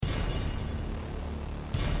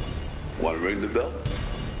Want to ring the bell?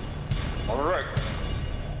 All right.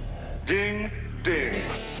 Ding, ding.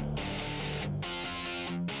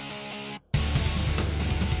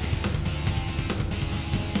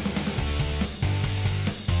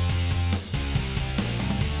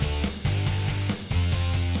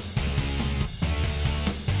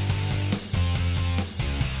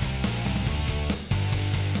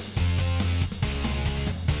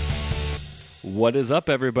 What is up,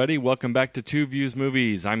 everybody? Welcome back to Two Views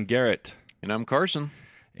Movies. I'm Garrett. And I'm Carson.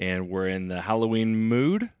 And we're in the Halloween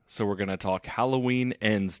mood, so we're going to talk Halloween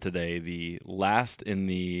Ends today, the last in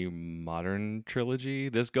the modern trilogy,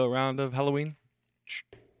 this go-round of Halloween.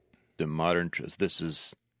 The modern, this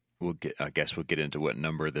is, I guess we'll get into what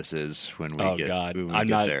number this is when we get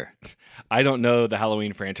there. I don't know the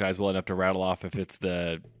Halloween franchise well enough to rattle off if it's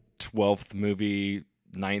the 12th movie,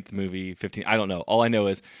 9th movie, 15th. I don't know. All I know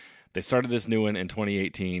is they started this new one in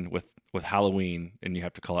 2018 with Halloween, and you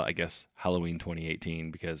have to call it, I guess, Halloween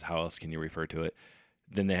 2018, because how else can you refer to it?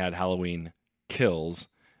 Then they had Halloween Kills,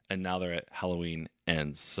 and now they're at Halloween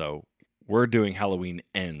Ends. So we're doing Halloween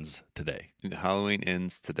Ends today. Halloween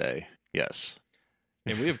Ends today, yes.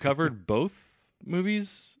 And we have covered both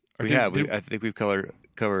movies? I think we've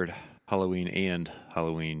covered Halloween and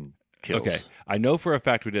Halloween Kills. Okay. I know for a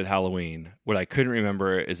fact we did Halloween. What I couldn't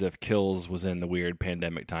remember is if Kills was in the weird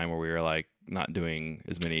pandemic time where we were like not doing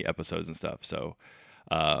as many episodes and stuff. So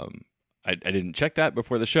I didn't check that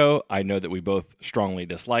before the show. I know that we both strongly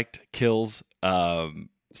disliked Kills.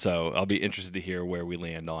 So I'll be interested to hear where we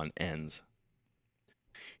land on Ends.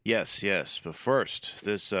 Yes. But first,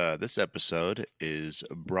 this episode is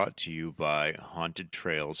brought to you by Haunted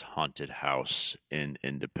Trails Haunted House in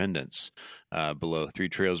Independence, below Three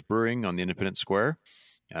Trails Brewing on the Independence Square.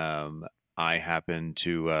 I happen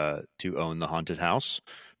to own the haunted house,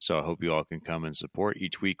 so I hope you all can come and support.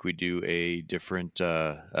 Each week we do a different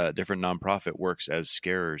nonprofit works as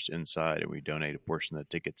scarers inside, and we donate a portion of the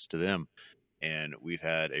tickets to them. And we've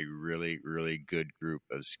had a really, really good group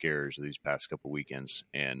of scarers these past couple weekends,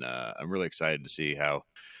 and I'm really excited to see how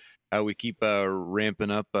we keep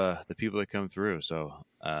ramping up the people that come through. So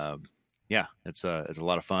it's a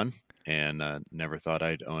lot of fun, and never thought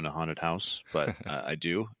I'd own a haunted house, but I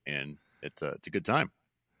do, and it's a good time.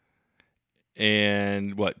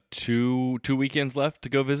 And what, two weekends left to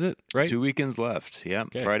go visit, right? 2 weekends left. Yeah,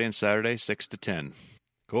 okay. Friday and Saturday, 6 to 10.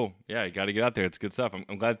 Cool. Yeah, you got to get out there. It's good stuff.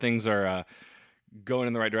 I'm glad things are going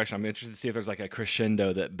in the right direction. I'm interested to see if there's like a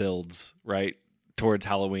crescendo that builds right towards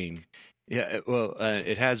Halloween. Yeah, well,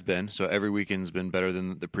 it has been. So every weekend's been better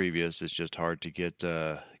than the previous. It's just hard to get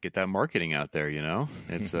that marketing out there. You know,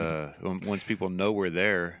 it's once people know we're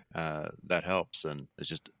there, that helps, and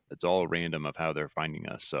it's all random of how they're finding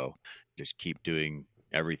us. So just keep doing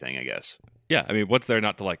everything, I guess. Yeah, I mean, what's there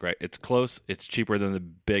not to like, right? It's close. It's cheaper than the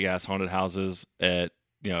big ass haunted houses at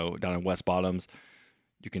down in West Bottoms.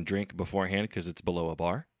 You can drink beforehand because it's below a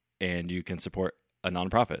bar, and you can support a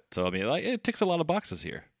nonprofit. So I mean, it ticks a lot of boxes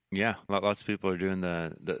here. Yeah, lots of people are doing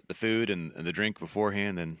the food and the drink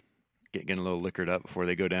beforehand, and getting a little liquored up before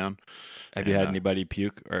they go down. Have you had anybody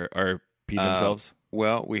puke or pee themselves?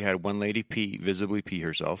 Well, we had one lady visibly pee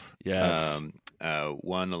herself. Yes.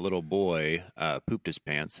 One little boy pooped his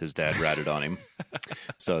pants. His dad ratted on him.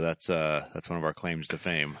 So that's one of our claims to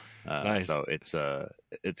fame. Nice. So it's a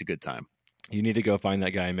good time. You need to go find that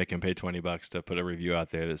guy and make him pay $20 to put a review out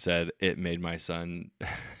there that said it made my son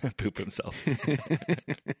poop himself.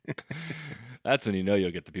 That's when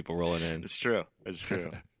you'll get the people rolling in. It's true.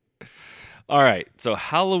 All right, so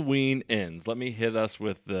Halloween Ends. Let me hit us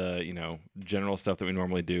with the general stuff that we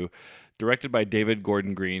normally do. Directed by David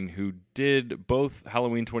Gordon Green, who did both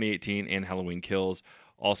Halloween 2018 and Halloween Kills.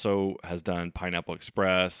 Also has done Pineapple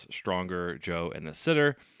Express, Stronger, Joe, and the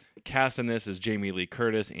Sitter. Cast in this is Jamie Lee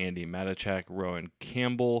Curtis, Andy Matichak, Rowan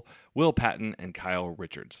Campbell, Will Patton, and Kyle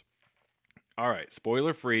Richards. All right,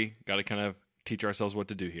 spoiler free. Got to kind of teach ourselves what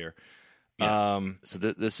to do here. Yeah. So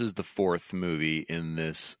this is the fourth movie in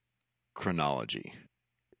this chronology.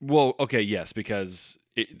 Well, okay, yes, because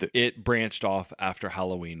it branched off after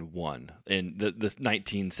Halloween 1 in this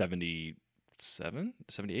 1977,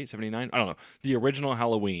 78, 79? I don't know. The original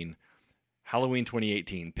Halloween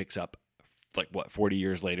 2018 picks up 40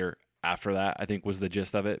 years later after that, I think was the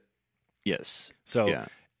gist of it. Yes. So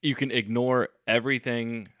you can ignore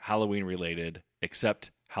everything Halloween related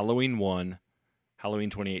except Halloween 1, Halloween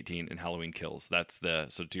 2018, and Halloween Kills. So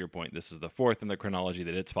to your point, this is the fourth in the chronology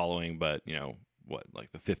that it's following, but the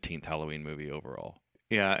 15th Halloween movie overall.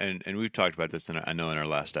 Yeah, and we've talked about this, I know in our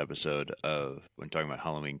last episode of when talking about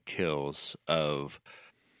Halloween Kills, of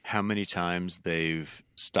how many times they've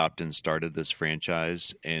stopped and started this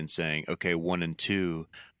franchise and saying, okay, 1 and 2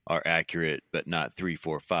 are accurate, but not 3,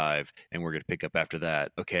 4, 5, and we're going to pick up after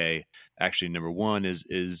that. Okay, actually, number 1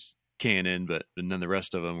 is canon, but none of the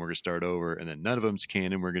rest of them we're going to start over, and then none of them's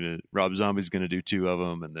canon. Rob Zombie's going to do 2 of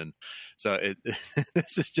them, and then so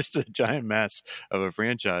this is just a giant mess of a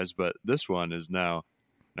franchise. But this one is now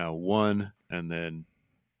 1, and then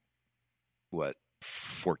what?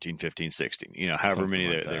 14, 15, 16, however Something many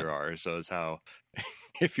like there are. So it's how,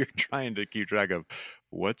 if you're trying to keep track of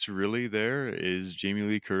what's really there, is Jamie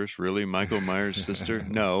Lee Curtis really Michael Myers' sister?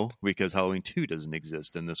 No, because Halloween 2 doesn't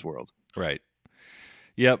exist in this world. Right.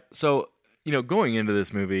 Yep. So, going into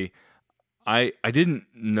this movie, I didn't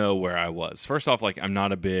know where I was. First off, like, I'm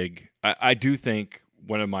not a big, I do think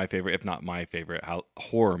one of my favorite, if not my favorite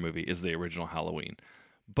horror movie is the original Halloween.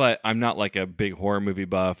 But I'm not like a big horror movie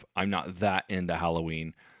buff. I'm not that into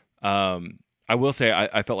Halloween. I will say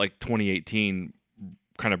I felt like 2018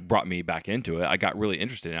 kind of brought me back into it. I got really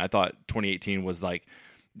interested in it. I thought 2018 was like,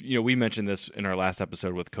 we mentioned this in our last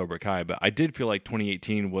episode with Cobra Kai, but I did feel like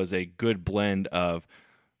 2018 was a good blend of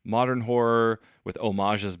modern horror with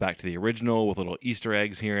homages back to the original, with little Easter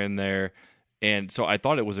eggs here and there. And so I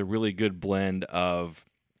thought it was a really good blend of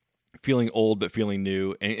feeling old but feeling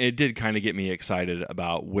new, and it did kind of get me excited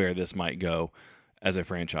about where this might go as a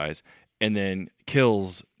franchise. And then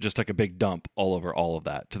Kills just took a big dump all over all of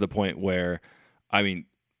that, to the point where, I mean,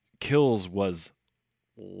 Kills was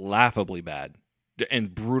laughably bad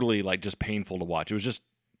and brutally, like, just painful to watch. It was just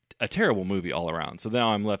a terrible movie all around. So now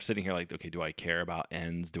I'm left sitting here like, okay, do I care about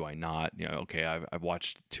Ends? Do I not? Okay, I've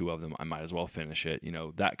watched 2 of them. I might as well finish it,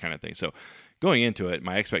 that kind of thing. So going into it,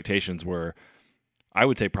 my expectations were, I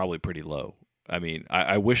would say, probably pretty low. I mean,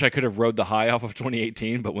 I wish I could have rode the high off of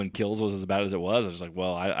 2018, but when Kills was as bad as it was, I was like,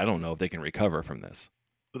 well, I don't know if they can recover from this.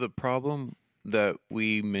 The problem that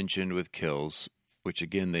we mentioned with Kills, which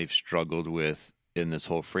again they've struggled with in this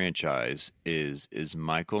whole franchise, is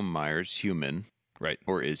Michael Myers human, right,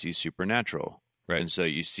 or is he supernatural? Right. And so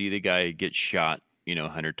you see the guy get shot,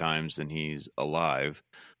 100 times and he's alive,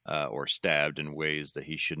 or stabbed in ways that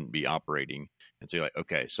he shouldn't be operating. And so you're like,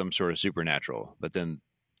 okay, some sort of supernatural. But then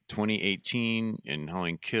 2018 and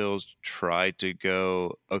Halloween Kills tried to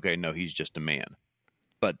go, okay, no, he's just a man.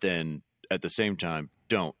 But then at the same time,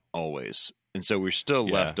 don't always. And so we're still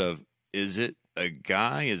left of, is it a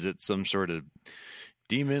guy? Is it some sort of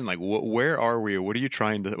demon? Like, where are we? What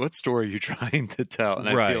story are you trying to tell? And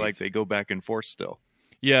I feel like they go back and forth still.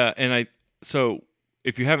 Yeah. And so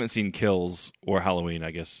if you haven't seen Kills or Halloween, I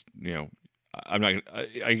guess, I'm not.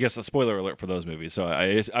 I guess a spoiler alert for those movies. So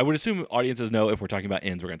I would assume audiences know if we're talking about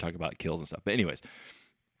Ends, we're going to talk about Kills and stuff. But anyways,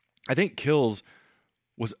 I think Kills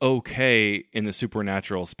was okay in the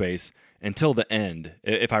supernatural space until the end,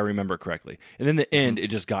 if I remember correctly. And then the end, it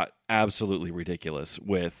just got absolutely ridiculous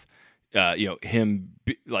with, him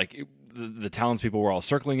the townspeople were all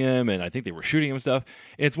circling him, and I think they were shooting him and stuff.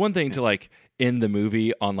 And it's one thing to like end the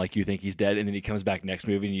movie on like you think he's dead, and then he comes back next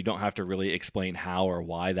movie, and you don't have to really explain how or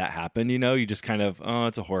why that happened. You just kind of, oh,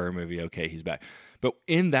 it's a horror movie. Okay, he's back. But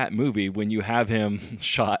in that movie, when you have him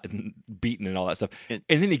shot and beaten and all that stuff, and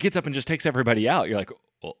then he gets up and just takes everybody out, you're like,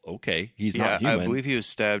 well, okay, he's not human. I believe he was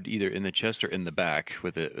stabbed either in the chest or in the back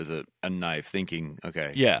with a knife, thinking,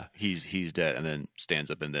 okay, he's dead, and then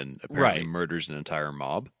stands up and then apparently murders an entire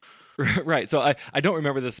mob. Right. So I don't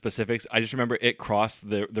remember the specifics. I just remember it crossed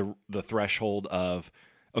the threshold of,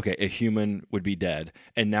 okay, a human would be dead,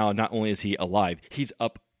 and now not only is he alive, he's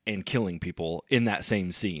up and killing people in that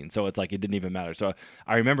same scene. So it's like it didn't even matter. So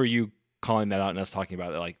I remember you calling that out and us talking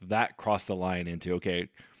about it. Like that crossed the line into, okay,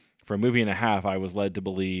 for a movie and a half, I was led to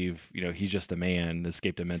believe, he's just a man,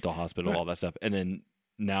 escaped a mental hospital, all that stuff. And then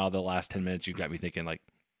now the last 10 minutes, you got me thinking like,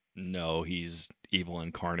 no, he's evil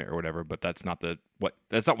incarnate or whatever. But that's not what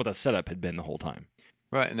the setup had been the whole time.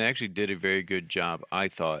 Right. And they actually did a very good job, I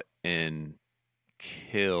thought, in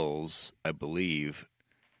Kills, I believe,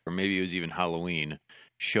 or maybe it was even Halloween,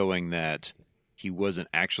 showing that he wasn't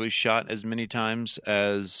actually shot as many times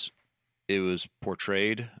as it was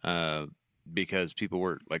portrayed, because people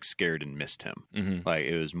were like scared and missed him. Mm-hmm. Like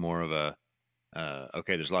it was more of a,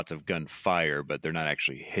 okay, there's lots of gunfire, but they're not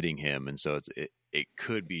actually hitting him. And so it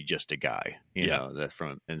could be just a guy, you know, that's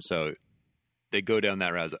from, and so they go down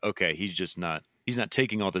that route. Okay, he's not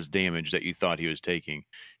taking all this damage that you thought he was taking.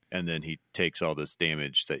 And then he takes all this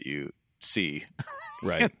damage that you see.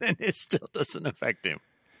 Right. And then it still doesn't affect him.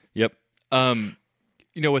 Yep.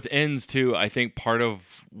 With Ends too, I think part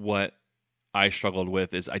of what I struggled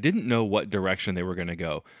with is I didn't know what direction they were going to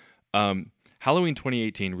go. Halloween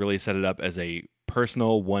 2018 really set it up as a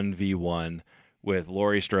personal 1v1 with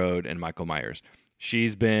Laurie Strode and Michael Myers.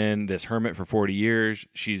 She's been this hermit for 40 years.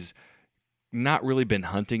 She's not really been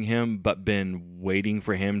hunting him, but been waiting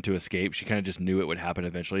for him to escape. She kind of just knew it would happen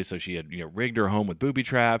eventually. So she had, rigged her home with booby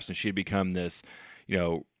traps, and she had become this,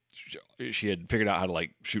 she had figured out how to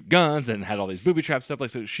like shoot guns and had all these booby trap stuff. Like,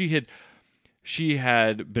 so she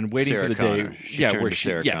had been waiting Sarah for the Connor. day. She turned to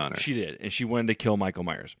Sarah Connor. She did. And she wanted to kill Michael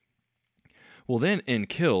Myers. Well, then in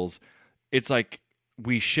Kills, it's like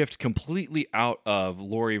we shift completely out of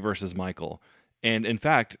Laurie versus Michael. And in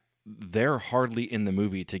fact, they're hardly in the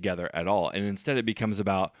movie together at all. And instead it becomes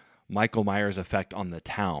about Michael Myers' effect on the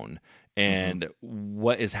town and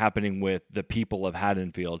what is happening with the people of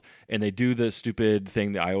Haddonfield. And they do the stupid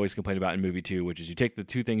thing that I always complain about in movie 2, which is you take the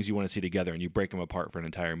two things you want to see together and you break them apart for an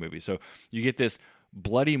entire movie. So you get this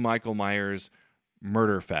bloody Michael Myers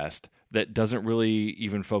murder fest that doesn't really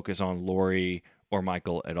even focus on Laurie or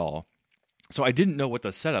Michael at all. So I didn't know what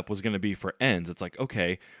the setup was going to be for Ends. It's like,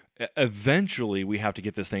 okay, eventually we have to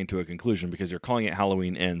get this thing to a conclusion because you're calling it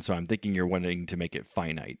Halloween Ends, so I'm thinking you're wanting to make it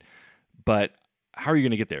finite. But how are you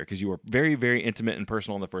going to get there? Because you were very, very intimate and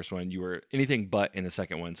personal in the first one. You were anything but in the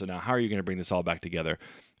second one. So now how are you going to bring this all back together?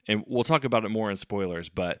 And we'll talk about it more in spoilers,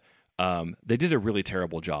 but they did a really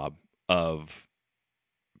terrible job of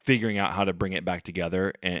figuring out how to bring it back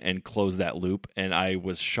together and close that loop. And I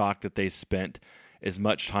was shocked that they spent as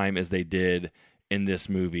much time as they did in this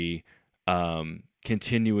movie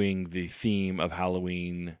continuing the theme of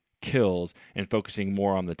Halloween Kills and focusing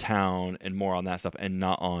more on the town and more on that stuff and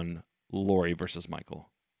not on Laurie versus Michael.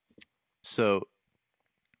 So,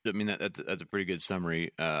 I mean, that's a pretty good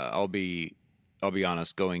summary. I'll be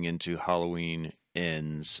honest, going into Halloween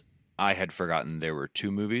Ends, I had forgotten there were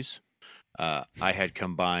two movies. I had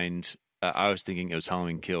combined, I was thinking it was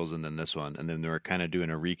Halloween Kills and then this one, and then they were kind of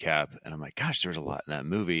doing a recap, and I'm like, gosh, there's a lot in that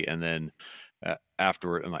movie. And then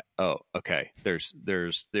afterward, I'm like, oh, okay, there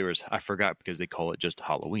was, I forgot because they call it just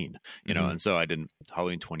Halloween, and so I didn't,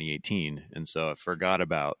 Halloween 2018, and so I forgot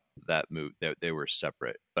about that movie, that they were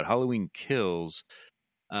separate. But Halloween Kills,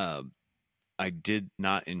 I did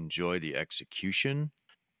not enjoy the execution,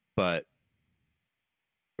 but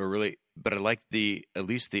I liked at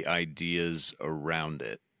least the ideas around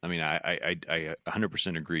it. I mean, I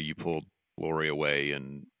 100% agree. You pulled Laurie away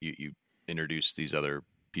and you introduced these other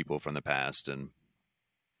people from the past,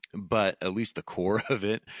 but at least the core of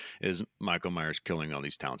it is Michael Myers killing all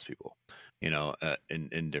these townspeople,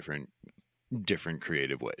 in different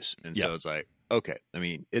creative ways. And so it's like, okay, I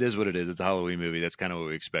mean, it is what it is. It's a Halloween movie. That's kind of what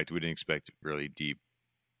we expected. We didn't expect really deep.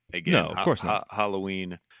 Again, no, of course not.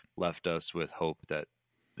 Halloween left us with hope that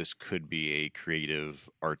this could be a creative,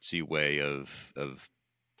 artsy way of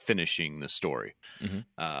finishing the story.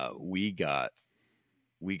 We got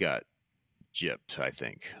gypped, I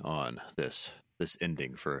think, on this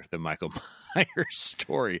ending for the Michael Myers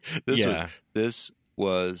story. This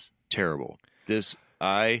was terrible.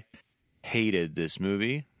 I hated this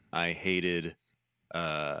movie. I hated,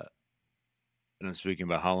 and I'm speaking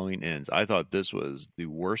about Halloween Ends. I thought this was the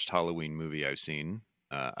worst Halloween movie I've seen.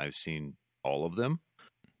 I've seen all of them.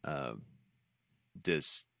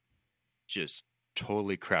 This just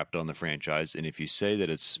totally crapped on the franchise. And if you say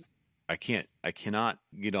that I cannot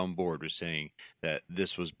get on board with saying that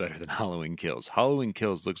this was better than Halloween Kills. Halloween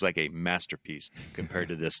Kills looks like a masterpiece compared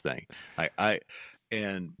to this thing.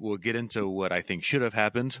 And we'll get into what I think should have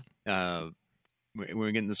happened when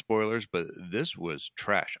we get into spoilers, but this was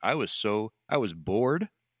trash. I was bored.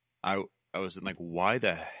 I was like, why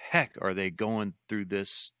the heck are they going through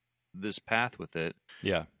this path with it?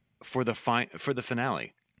 Yeah. For the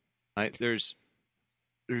finale.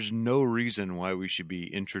 There's no reason why we should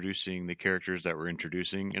be introducing the characters that we're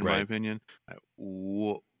introducing, in my opinion.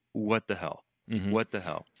 What the hell? What the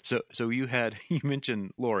hell? So you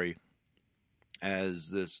mentioned Laurie as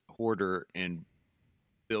this hoarder and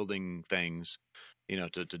building things,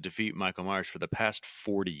 to defeat Michael Myers for the past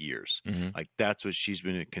 40 years. Like, that's what she's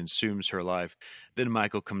been. It consumes her life. Then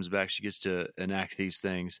Michael comes back. She gets to enact these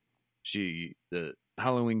things. The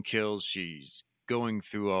Halloween Kills, she's going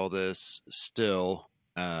through all this still.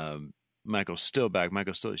 Michael's still back.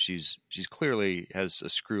 She's clearly has a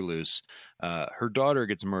screw loose. Her daughter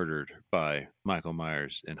gets murdered by Michael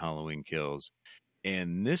Myers in Halloween Kills.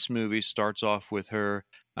 And this movie starts off with her,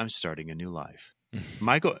 I'm starting a new life.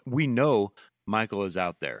 Michael, we know Michael is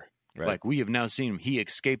out there. Right. Like, we have now seen him. He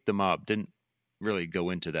escaped the mob. Didn't really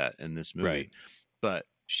go into that in this movie. Right. But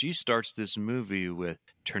she starts this movie with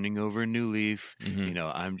turning over a new leaf.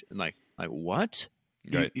 I'm like what?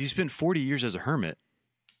 Right. You spent 40 years as a hermit.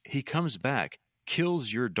 He comes back,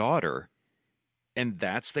 kills your daughter, and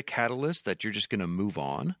that's the catalyst that you're just going to move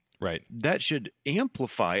on? Right. That should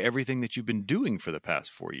amplify everything that you've been doing for the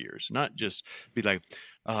past 4 years, not just be like,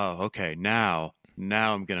 oh, okay, now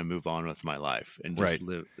now I'm going to move on with my life and just Right.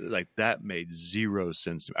 live. Like, that made zero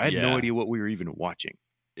sense to me. I had Yeah. no idea what we were even watching.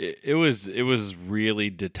 It was really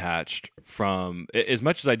detached from, as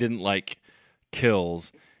much as I didn't like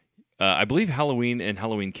Kills. I believe Halloween and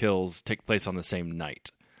Halloween Kills take place on the same night.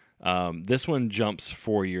 This one jumps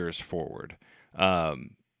 4 years forward.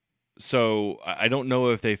 So I don't know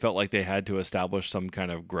if they felt like they had to establish some kind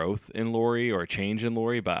of growth in Laurie or change in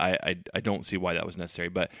Laurie, but I don't see why that was necessary.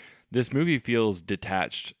 But this movie feels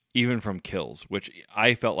detached even from Kills, which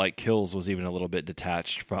I felt like Kills was even a little bit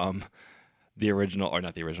detached from the original, or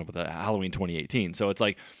not the original, but the Halloween 2018. So it's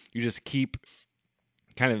like you just keep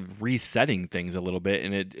kind of resetting things a little bit,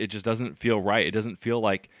 and it just doesn't feel right. It doesn't feel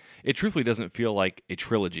like, it truthfully doesn't feel like a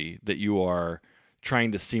trilogy that you are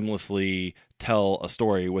trying to seamlessly tell a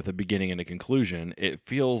story with a beginning and a conclusion. It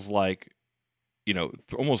feels like,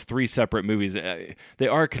 almost three separate movies. They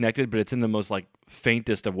are connected, but it's in the most like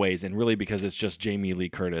faintest of ways, and really because it's just Jamie Lee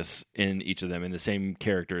Curtis in each of them and the same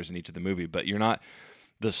characters in each of the movie. But you're not,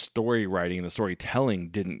 the story writing and the storytelling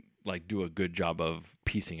didn't like do a good job of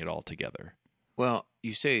piecing it all together. Well,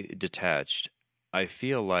 you say detached. I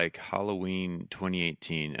feel like Halloween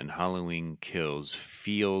 2018 and Halloween Kills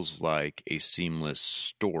feels like a seamless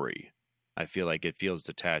story. I feel like it feels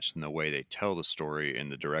detached in the way they tell the story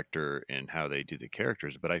and the director and how they do the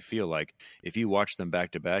characters. But I feel like if you watch them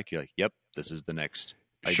back to back, you're like, yep, this is the next.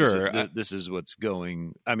 Sure. This is what's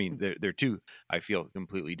going. I mean, they're two, I feel,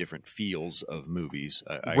 completely different feels of movies.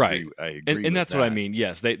 I Right. Agree, I agree And with that's what I that. mean.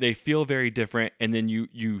 Yes, they feel very different. And then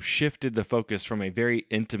you shifted the focus from a very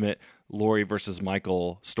intimate Laurie versus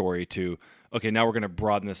Michael story to, okay, now we're going to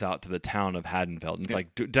broaden this out to the town of Haddonfield. And it's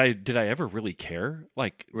like, did I ever really care?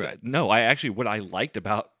 Like, Right. no, what I liked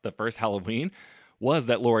about the first Halloween was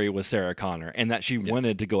that Laurie was Sarah Connor and that she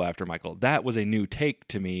wanted to go after Michael. That was a new take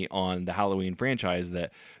to me on the Halloween franchise,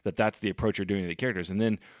 that's the approach you're doing to the characters. And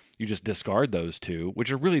then you just discard those two,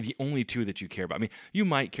 which are really the only two that you care about. I mean, you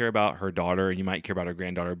might care about her daughter and you might care about her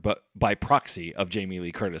granddaughter, but by proxy of Jamie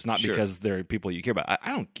Lee Curtis, not Sure. because they're people you care about.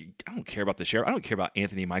 I don't care about the sheriff. I don't care about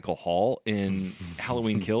Anthony Michael Hall in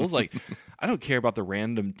Halloween Kills. Like, I don't care about the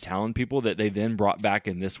random town people that they then brought back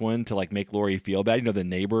in this one to like make Laurie feel bad. The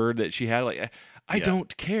neighbor that she had. Like, I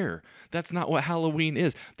don't care. That's not what Halloween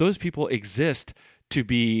is. Those people exist to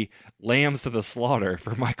be lambs to the slaughter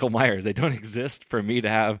for Michael Myers. They don't exist for me to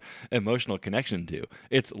have emotional connection to.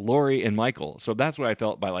 It's Laurie and Michael. So that's what I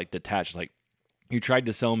felt by like detached. Like, you tried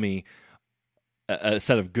to sell me a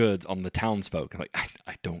set of goods on the townsfolk. I'm like,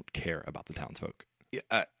 I don't care about the townsfolk. Yeah,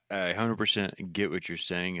 I 100% get what you're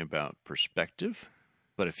saying about perspective,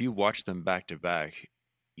 but if you watch them back to back,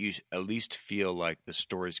 you at least feel like the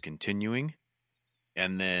story's continuing,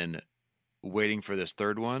 and then waiting for this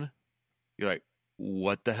third one, you're like,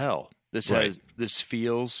 what the hell? This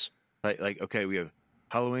feels like okay, we have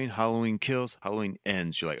Halloween Kills, Halloween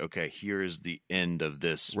Ends. You're like, okay, here is the end of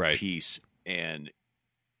this piece, and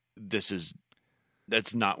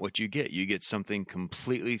that's not what you get. You get something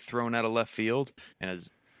completely thrown out of left field, and has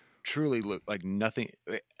truly looked like nothing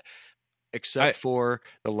except for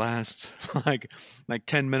the last like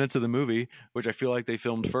 10 minutes of the movie, which I feel like they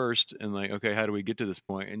filmed first, and like, okay, how do we get to this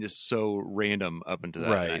point? And just so random up into that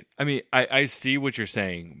night. I mean, I see what you're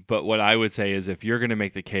saying, but what I would say is if you're going to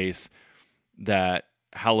make the case that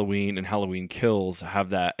Halloween and Halloween Kills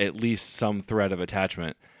have that at least some thread of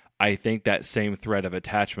attachment, I think that same thread of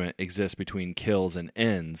attachment exists between Kills and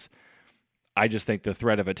Ends. I just think the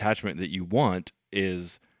thread of attachment that you want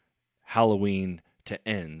is Halloween to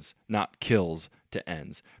Ends, not Kills to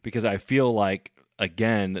Ends, because I feel like,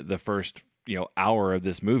 again, the first hour of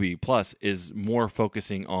this movie plus is more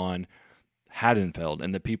focusing on Haddonfield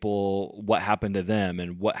and the people, what happened to them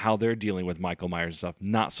and how they're dealing with Michael Myers and stuff,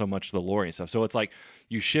 not so much the Laurie stuff. So it's like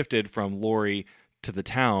you shifted from Laurie to the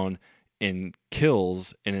town in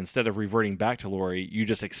Kills, and instead of reverting back to Laurie, you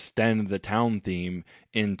just extend the town theme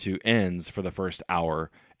into Ends for the first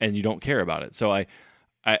hour, and you don't care about it. So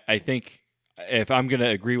I think if I'm going to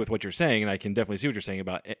agree with what you're saying, and I can definitely see what you're saying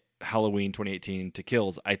about Halloween 2018 to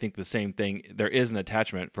Kills, I think the same thing. There is an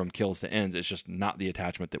attachment from Kills to Ends. It's just not the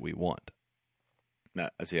attachment that we want. No,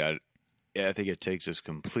 I think it takes us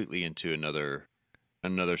completely into another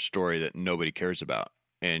story that nobody cares about.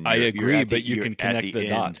 And I agree, but you can connect the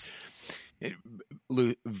dots.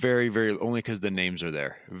 Very, very, only because the names are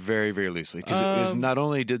there. Very, very loosely. Because not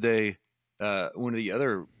only did they, one of the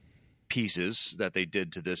other pieces that they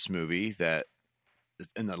did to this movie that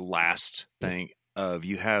in the last thing of,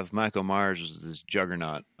 you have Michael Myers as this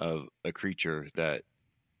juggernaut of a creature that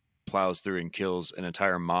plows through and kills an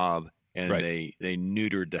entire mob, and they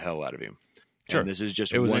neutered the hell out of him. Sure. And this is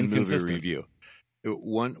just it was one movie inconsistent. review.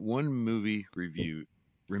 one movie review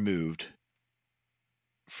removed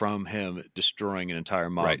from him destroying an entire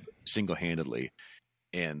mob Right. single-handedly,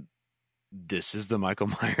 and this is the Michael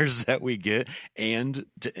Myers that we get, and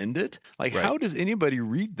to end it, like, Right. how does anybody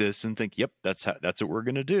read this and think, "Yep, that's what we're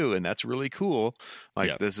gonna do," and that's really cool? Like,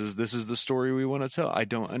 Yep. this is the story we want to tell. I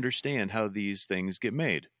don't understand how these things get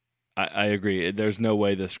made. I agree. There's no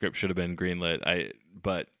way this script should have been greenlit.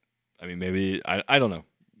 But maybe I don't know.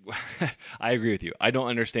 I agree with you. I don't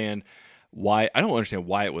understand why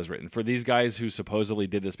it was written for these guys who supposedly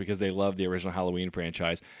did this because they love the original Halloween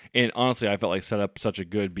franchise. And honestly, I felt like set up such a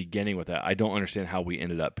good beginning with that. I don't understand how we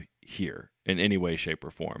ended up here in any way, shape, or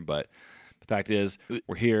form. But the fact is,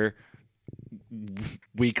 we're here.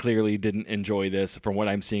 We clearly didn't enjoy this. From what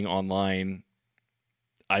I'm seeing online,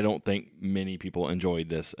 I don't think many people enjoyed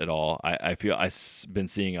this at all. I feel I've been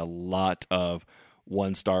seeing a lot of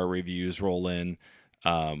 1-star reviews roll in.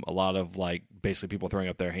 A lot of like basically people throwing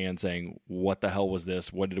up their hands saying, "What the hell was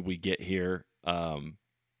this? What did we get here?"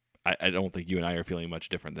 I don't think you and I are feeling much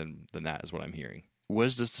different than that is what I'm hearing.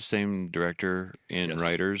 Was this the same director and Yes.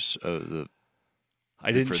 writers of the?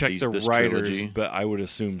 I didn't for check the this writers, trilogy? but I would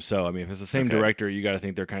assume so. I mean, if it's the same Okay. director, you got to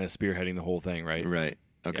think they're kind of spearheading the whole thing, right? Right.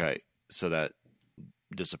 Okay. So that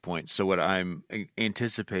disappoints. So what I'm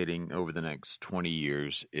anticipating over the next 20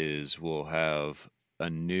 years is we'll have a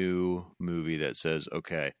new movie that says,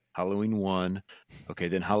 okay, Halloween 1, okay,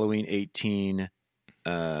 then Halloween 18,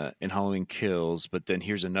 and Halloween Kills, but then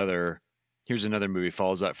here's another movie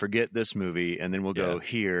follows up. Forget this movie, and then we'll go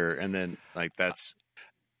here, and then like that's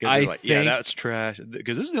because they're like, yeah, that's trash.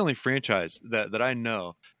 Because this is the only franchise that I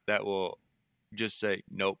know that will just say,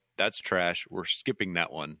 nope, that's trash. We're skipping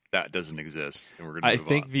that one. That doesn't exist, and we're going to. I move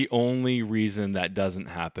think on. the only reason that doesn't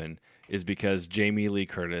happen is because Jamie Lee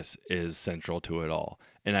Curtis is central to it all.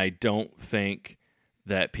 And I don't think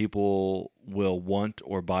that people will want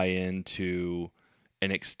or buy into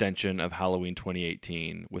an extension of Halloween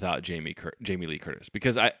 2018 without Jamie Lee Curtis.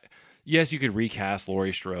 Because yes, you could recast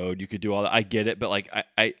Laurie Strode, you could do all that. I get it, but like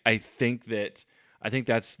I think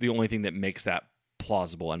that's the only thing that makes that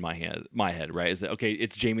plausible in my head, right? Is that okay,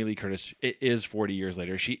 it's Jamie Lee Curtis. It is 40 years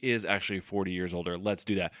later. She is actually 40 years older. Let's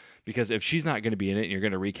do that. Because if she's not going to be in it and you're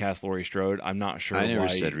going to recast Laurie Strode, I'm not sure I never why.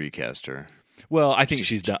 said recast her. Well, I think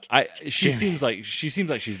she's done. She seems like she's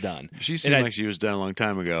done. She seemed like she was done a long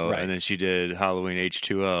time ago, Right. and then she did Halloween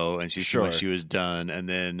H2O, and she seemed like Sure. she was done, and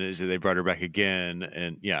then they brought her back again,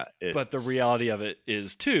 and yeah. But the reality of it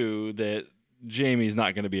is too that Jamie's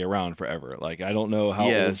not going to be around forever. Like I don't know how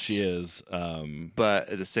old Yes. she is. But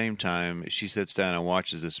at the same time, she sits down and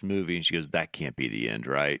watches this movie, and she goes, "That can't be the end,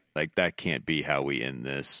 right? Like that can't be how we end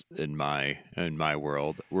this in my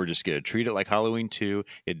world. We're just gonna treat it like Halloween 2.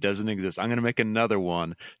 It doesn't exist. I'm gonna make another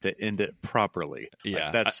one to end it properly. Like,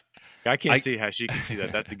 Yeah. I can't see how she can see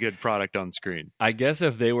that. That's a good product on screen. I guess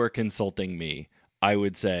if they were consulting me, I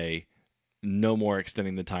would say no more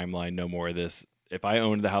extending the timeline, no more of this. If I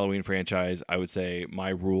owned the Halloween franchise, I would say my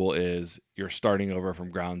rule is you're starting over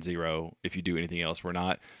from ground zero. If you do anything else, you're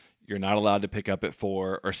not allowed to pick up at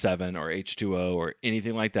 4 or 7 or H2O or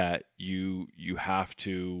anything like that. You have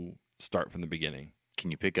to start from the beginning.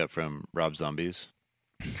 Can you pick up from Rob Zombies?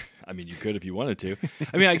 I mean, you could if you wanted to.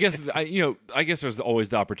 I mean, I guess there's always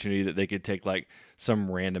the opportunity that they could take like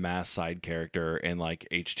some random ass side character and like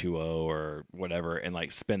H2O or whatever and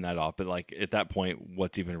like spin that off. But like at that point,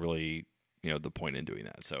 what's even really the point in doing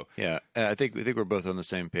that? So Yeah, I think we're both on the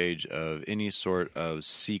same page of any sort of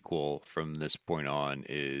sequel from this point on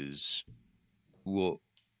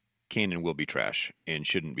canon will be trash and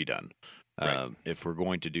shouldn't be done. Right. If we're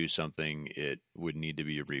going to do something, it would need to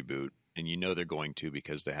be a reboot, and they're going to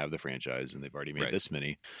because they have the franchise and they've already made Right. this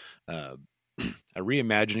many. A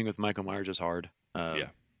reimagining with Michael Myers is hard. Yeah.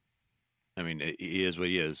 I mean, he is what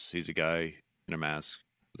he is. He's a guy in a mask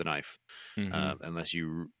with a knife. mhm. Unless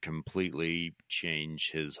you completely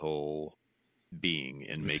change his whole being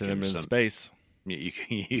and make Send him him in some. space.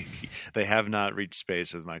 They have not reached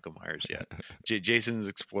space with Michael Myers yet. Jason's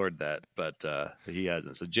explored that, but he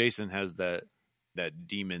hasn't. So Jason has that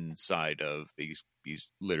demon side of he's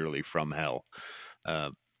literally from hell.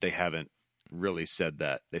 They haven't really said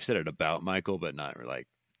that. They've said it about Michael, but not like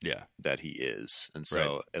Yeah. that he is. And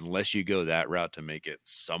so unless you go that route to make it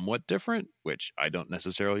somewhat different, which I don't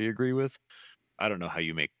necessarily agree with, I don't know how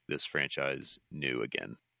you make this franchise new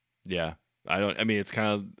again. Yeah. I mean, it's kind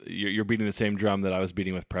of, you're beating the same drum that I was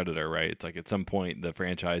beating with Predator, right? It's like at some point the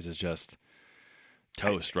franchise is just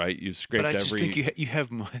toast, right? You've scraped But I just every. think you have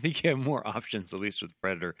I think you have more options, at least with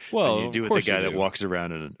Predator, Well, than you do of with a course guy you that do. walks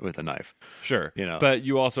around with a knife. Sure. You know. But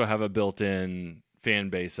you also have a built-in fan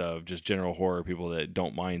base of just general horror people that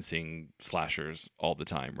don't mind seeing slashers all the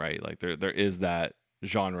time, right? Like there is that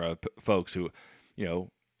genre of folks who,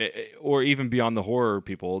 or even beyond the horror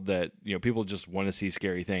people that, people just want to see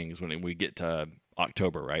scary things when we get to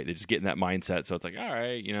October, right? They just get in that mindset. So it's like, all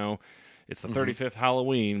right, it's the 35th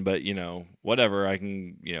Halloween, but whatever, I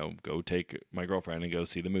can, go take my girlfriend and go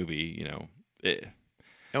see the movie,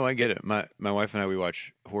 Oh, I get it. My wife and I, we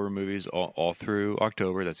watch horror movies all through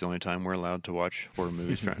October. That's the only time we're allowed to watch horror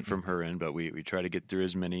movies from her end, but we try to get through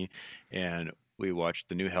as many. And we watched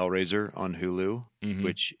the new Hellraiser on Hulu,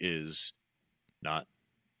 which is not,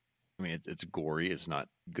 it's gory. It's not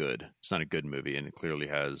good. It's not a good movie, and it clearly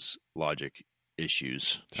has logic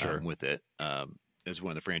issues with it. It's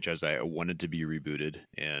one of the franchises I wanted to be rebooted,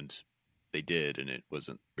 and they did, and it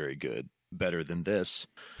wasn't very good. Better than this.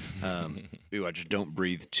 We watched Don't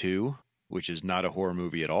Breathe 2, which is not a horror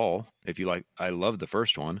movie at all. If you like, I love the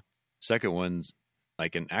first one. Second one's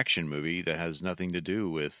like an action movie that has nothing to do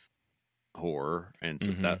with horror, and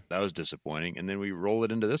so that was disappointing. And then we roll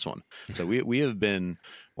it into this one. So we have been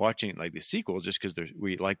watching like the sequels just because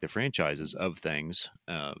we like the franchises of things,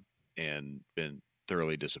 and been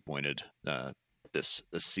thoroughly disappointed this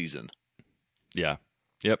season. Yeah.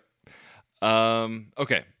 Yep.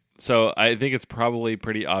 Okay. So I think it's probably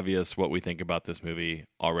pretty obvious what we think about this movie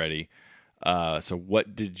already. So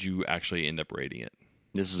what did you actually end up rating it?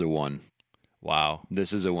 This is a 1. Wow.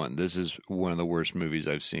 This is a 1. This is one of the worst movies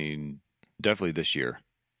I've seen, definitely this year,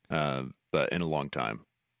 but in a long time.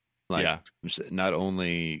 Not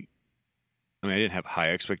only, I didn't have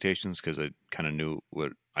high expectations because I kind of knew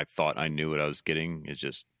what I thought I knew what I was getting. It's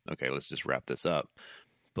just, okay, let's just wrap this up.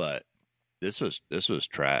 But this was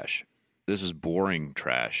trash. This is boring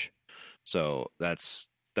trash. So that's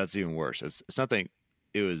even worse. It's nothing.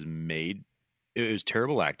 It was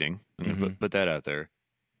terrible acting. I'm gonna put that out there.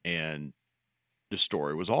 And the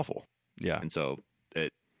story was awful. Yeah. And so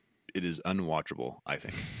it is unwatchable, I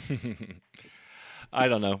think. I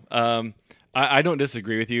don't know. I don't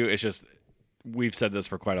disagree with you. It's just, we've said this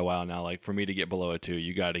for quite a while now. Like, for me to get below a 2,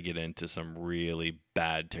 you got to get into some really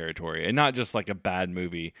bad territory, and not just like a bad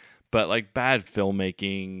movie, but like bad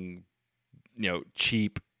filmmaking,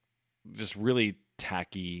 cheap, just really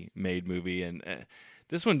tacky made movie. And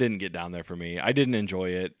this one didn't get down there for me. I didn't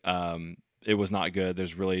enjoy it. It was not good.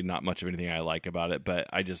 There's really not much of anything I like about it, but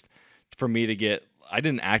I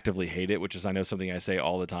didn't actively hate it, which is, I know, something I say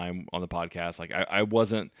all the time on the podcast. Like, I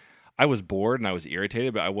was bored and I was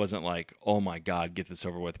irritated, but I wasn't like, oh my God, get this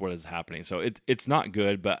over with. What is happening? So it's not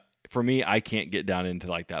good, but for me, I can't get down into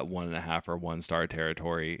like that 1.5 or 1 star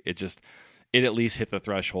territory. It at least hit the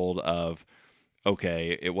threshold of,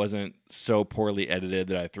 okay, it wasn't so poorly edited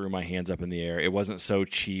that I threw my hands up in the air. It wasn't so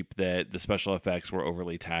cheap that the special effects were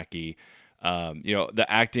overly tacky. The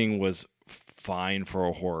acting was fine for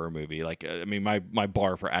a horror movie. Like, my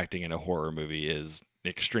bar for acting in a horror movie is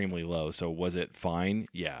extremely low. So was it fine?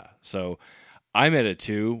 Yeah. So I'm at a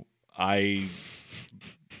 2.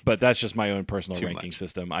 But that's just my own personal ranking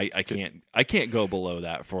system. I can't go below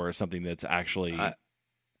that for something that's actually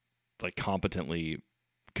like competently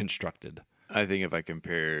constructed. I think if I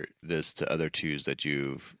compare this to other 2s that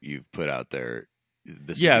you've put out there,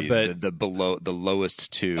 this would be but the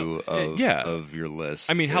lowest 2 of your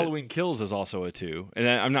list. Halloween Kills is also a 2, and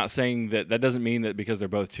I'm not saying that doesn't mean that because they're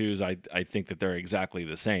both 2s, I think that they're exactly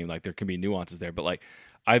the same. Like, there can be nuances there, but like,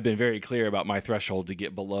 I've been very clear about my threshold to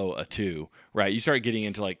get below a 2, right? You start getting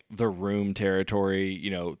into like The Room territory,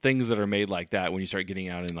 things that are made like that, when you start getting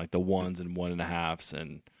out in like the 1s and 1.5s,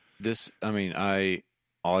 and this, I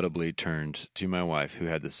audibly turned to my wife, who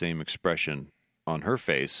had the same expression on her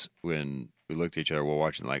face when we looked at each other while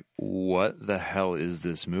watching, like, what the hell is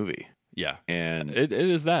this movie? Yeah. And it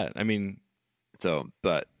is that.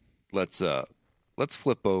 But let's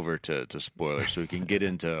flip over to spoilers so we can get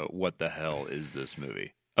into what the hell is this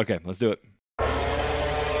movie. Okay, let's do it.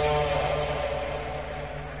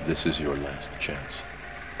 This is your last chance.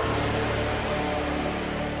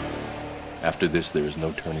 After this, there is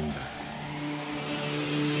no turning back.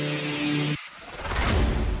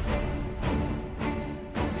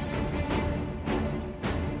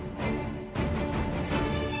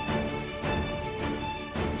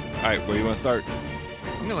 All right, where do you want to start?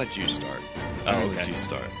 I'm going to let you start. Let you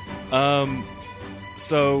start.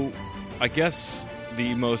 So I guess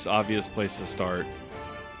the most obvious place to start,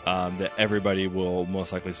 that everybody will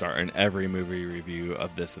most likely start in every movie review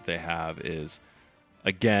of this that they have, is,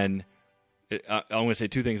 again, I'm going to say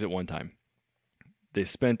 2 things at one time. They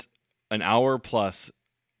spent an hour plus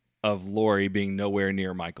of Laurie being nowhere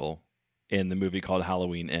near Michael in the movie called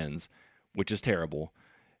Halloween Ends, which is terrible.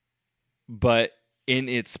 But in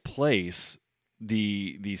its place,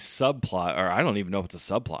 the subplot, or I don't even know if it's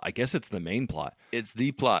a subplot. I guess it's the main plot. It's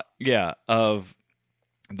the plot. Yeah, of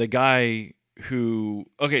the guy who.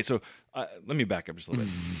 Okay, so let me back up just a little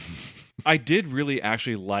bit. I did really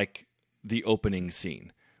actually like the opening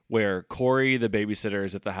scene where Corey, the babysitter,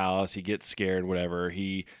 is at the house. He gets scared, whatever.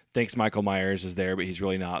 He thinks Michael Myers is there, but he's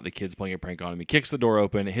really not. The kid's playing a prank on him. He kicks the door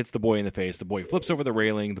open. It hits the boy in the face. The boy flips over the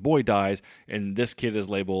railing. The boy dies, and this kid is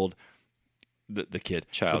labeled the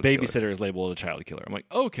babysitter is labeled a child killer. I'm like,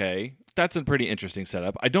 okay, that's a pretty interesting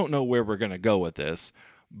setup. I don't know where we're gonna go with this,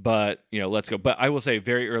 but let's go. But I will say,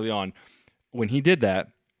 very early on, when he did that,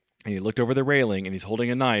 and he looked over the railing, and he's holding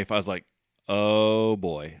a knife, I was like, oh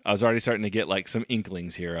boy. I was already starting to get like some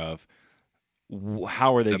inklings here of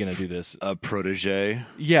how are they going to do this? A protege?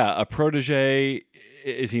 Yeah, a protege.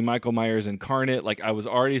 Is he Michael Myers incarnate? Like I was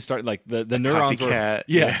already starting, like the neurons copycat.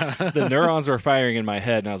 were, the neurons were firing in my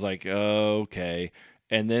head, and I was like, okay.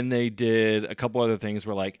 And then they did a couple other things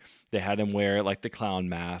where like they had him wear like the clown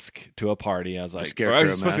mask to a party. I was like, it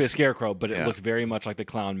was supposed to be a scarecrow, but it looked very much like the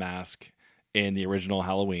clown mask in the original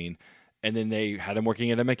Halloween. And then they had him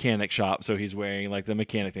working at a mechanic shop, so he's wearing like the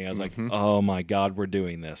mechanic thing. I was like, oh my God, we're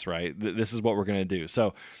doing this, right? This is what we're going to do.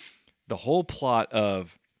 So the whole plot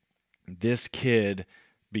of this kid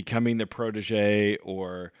becoming the protege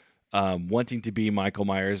or wanting to be Michael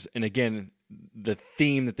Myers, and again, the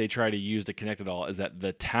theme that they try to use to connect it all is that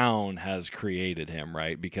the town has created him,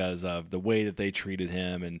 right? Because of the way that they treated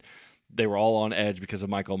him, and they were all on edge because of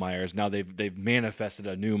Michael Myers. Now they've manifested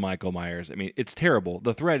a new Michael Myers. I mean, it's terrible.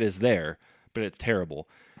 The threat is there, but it's terrible.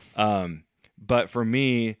 But for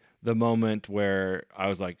me, the moment where I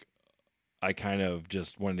was like, I kind of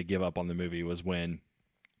just wanted to give up on the movie was when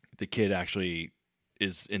the kid actually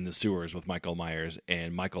is in the sewers with Michael Myers,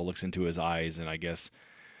 and Michael looks into his eyes and I guess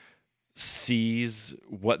sees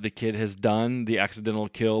what the kid has done, the accidental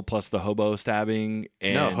kill plus the hobo stabbing.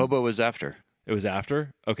 And No, hobo was after. It was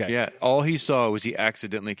after? Okay. Yeah, all he saw was he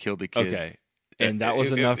accidentally killed a kid. Okay. And that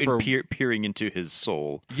was enough for peering into his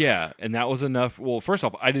soul. Yeah, and that was enough. Well, first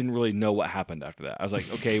off, I didn't really know what happened after that. I was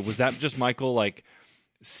like, okay, was that just Michael like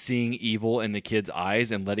seeing evil in the kid's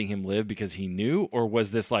eyes and letting him live because he knew, or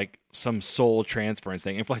was this like some soul transference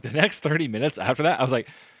thing? And for like the next 30 minutes after that, I was like,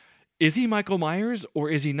 is he Michael Myers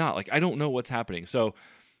or is he not? Like, I don't know what's happening. So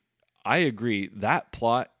I agree, that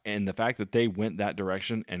plot and the fact that they went that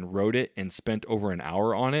direction and wrote it and spent over an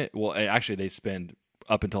hour on it. Well, actually, they spend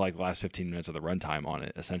up until like the last 15 minutes of the runtime on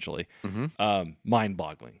it, essentially.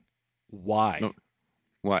 Mind-boggling. Why? No.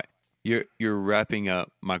 Why? You're wrapping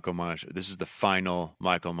up Michael Myers. This is the final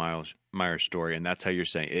Michael Myers story, and that's how you're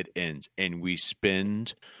saying it ends. And we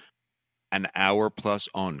spend an hour plus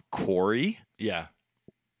on Corey? Yeah.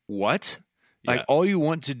 What? Yeah. Like, all you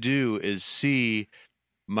want to do is see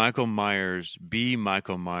Michael Myers be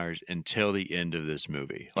Michael Myers until the end of this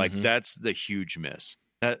movie. Like, that's the huge miss.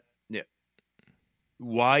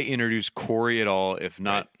 Why introduce Corey at all if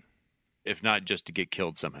not just to get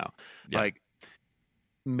killed somehow? Yeah. Like,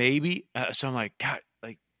 maybe so I'm like, God,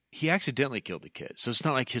 like, he accidentally killed the kid, so it's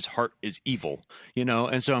not like his heart is evil,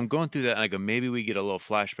 and so I'm going through that and I go, maybe we get a little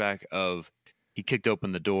flashback of he kicked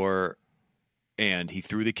open the door and he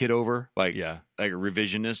threw the kid over, like a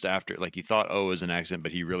revisionist after, like, he thought, oh, it was an accident,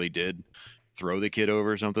 but he really did throw the kid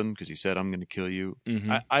over or something because he said, I'm going to kill you.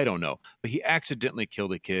 I don't know, but he accidentally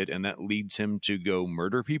killed a kid, and that leads him to go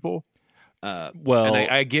murder people. Well,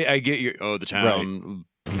 and I get your the town.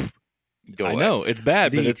 Right. Go I away. know it's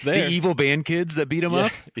bad, but it's there. The evil band kids that beat him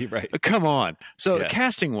up. Right. Come on. So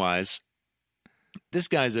casting wise, this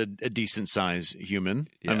guy's a decent sized human.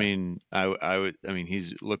 Yeah. I mean, I mean,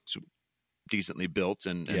 he's looks decently built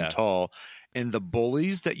and tall. And the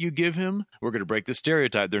bullies that you give him, we're going to break the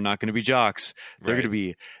stereotype. They're not going to be jocks. They're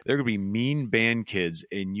going to be mean band kids.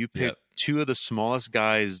 And you pick two of the smallest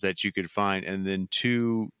guys that you could find, and then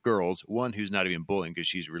two girls, one who's not even bullying because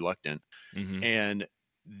she's reluctant. And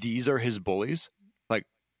these are his bullies. Like,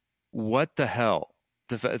 what the hell?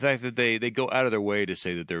 The fact that they go out of their way to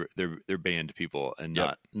say that they're band people and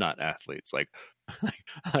not athletes. Like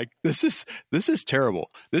this is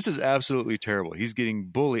terrible. This is absolutely terrible. He's getting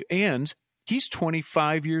bullied, and he's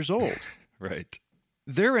 25 years old. Right.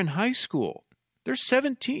 They're They're in high school. They're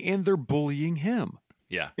 17, and they're bullying him.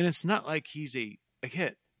 Yeah. And it's not like he's a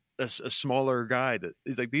smaller guy. That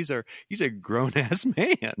he's like, he's a grown ass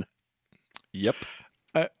man. Yep.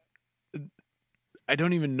 I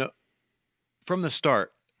don't even know. From the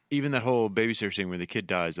start, even that whole babysitter scene where the kid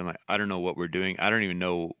dies, I'm like, I don't know what we're doing. I don't even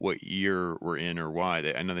know what year we're in or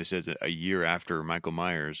why. I know they said it's a year after Michael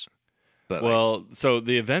Myers. But so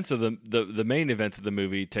the events of the main events of the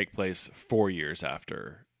movie take place 4 years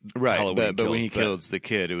after Right, Halloween but when Kills, he kills the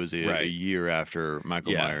kid, it was a Right. year after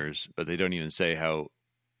Michael Yeah. Myers. But they don't even say how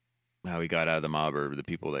he got out of the mob or the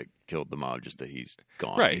people that killed the mob. Just that he's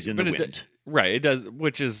gone. Right, He's in but the it wind. Right, it does,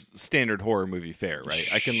 which is standard horror movie fare, right?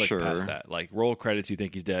 I can look Sure. past that. Like roll credits, you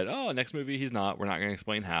think he's dead. Oh, next movie he's not. We're not going to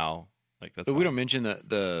explain how. Like that's. But we fine. don't mention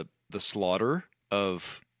the slaughter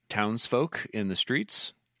of townsfolk in the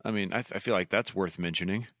streets. I mean, I feel like that's worth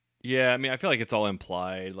mentioning. Yeah, I mean, I feel like it's all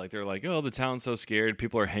implied. Like they're like, oh, the town's so scared,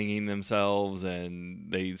 people are hanging themselves,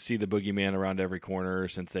 and they see the boogeyman around every corner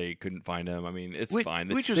since they couldn't find him. I mean, it's fine.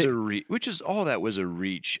 Which is all that was a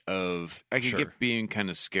reach of. I could Sure. get being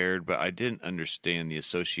kind of scared, but I didn't understand the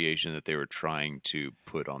association that they were trying to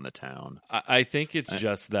put on the town. I think it's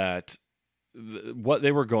just that what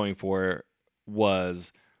they were going for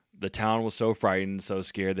was the town was so frightened, so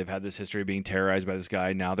scared. They've had this history of being terrorized by this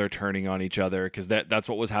guy. Now they're turning on each other because that's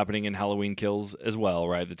what was happening in Halloween Kills as well,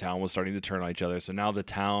 right? The town was starting to turn on each other. So now the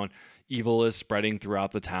town, evil is spreading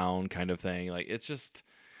throughout the town kind of thing. Like it's just,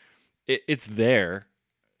 it's there.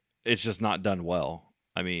 It's just not done well.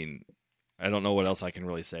 I mean, I don't know what else I can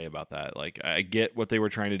really say about that. Like I get what they were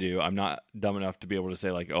trying to do. I'm not dumb enough to be able to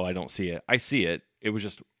say like, oh, I don't see it. I see it. It was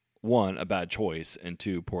just one, a bad choice, and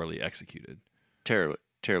two, poorly executed.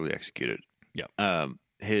 Terribly executed. Yeah.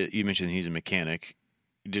 You mentioned he's a mechanic.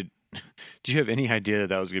 Did you have any idea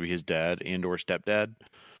that was going to be his dad and or stepdad?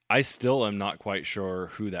 I still am not quite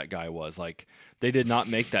sure who that guy was. Like they did not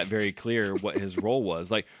make that very clear what his role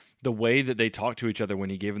was. Like the way that they talked to each other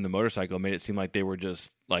when he gave him the motorcycle made it seem like they were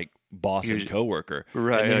just like boss and coworker.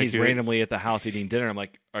 Right, And then like he's randomly at the house eating dinner. I'm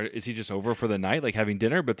like, is he just over for the night, like having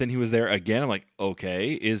dinner? But then he was there again. I'm like,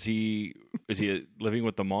 okay, is he living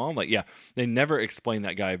with the mom? Like, yeah, they never explained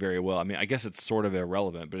that guy very well. I mean, I guess it's sort of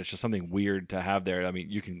irrelevant, but it's just something weird to have there. I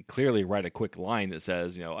mean, you can clearly write a quick line that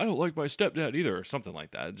says, you know, I don't like my stepdad either, or something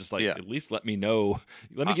like that. Just like, at least let me know,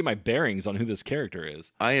 let me get my bearings on who this character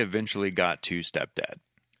is. I eventually got to stepdad.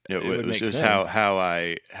 It would make sense. how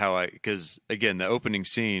I because again the opening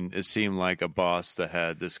scene it seemed like a boss that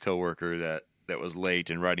had this coworker that was late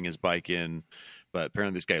and riding his bike in, but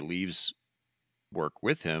apparently this guy leaves work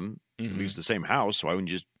with him, leaves the same house. So why wouldn't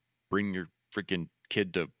you just bring your freaking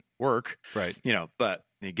kid to work? Right. You know, but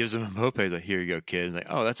he gives him a moped. He's like, here you go, kid. He's like,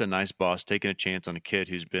 oh, that's a nice boss taking a chance on a kid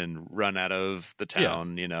who's been run out of the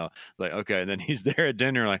town. You know, like okay, and then he's there at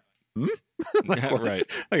dinner like. Like, what? Right.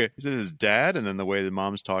 Okay, is it his dad? And then the way the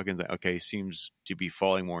mom's talking is like, okay, he seems to be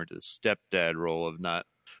falling more into the stepdad role of not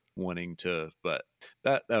wanting to. But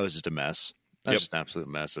that was just a mess. That's just an absolute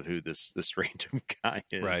mess of who this random guy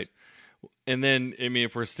is. Right. And then, I mean,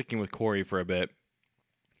 if we're sticking with Corey for a bit,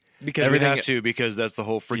 because we have to, because that's the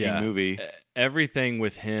whole freaking movie. Everything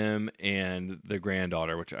with him and the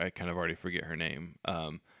granddaughter, which I kind of already forget her name.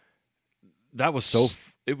 That was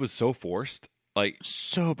it was so forced. Like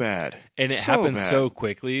so bad, and it happened so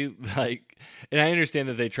quickly. Like, and I understand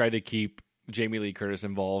that they tried to keep Jamie Lee Curtis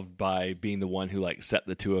involved by being the one who like set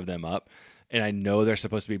the two of them up. And I know they're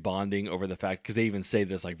supposed to be bonding over the fact because they even say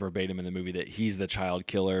this like verbatim in the movie that he's the child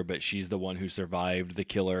killer, but she's the one who survived the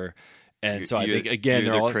killer. And so I think again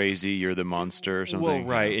they're they're all crazy. You're the monster or something. Well,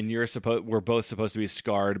 right, and we're both supposed to be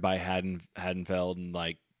scarred by Haddonfield, and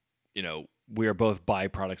like, you know, we are both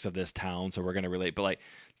byproducts of this town, so we're going to relate. But like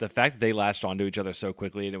the fact that they latched onto each other so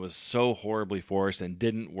quickly and it was so horribly forced and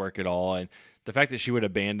didn't work at all, and the fact that she would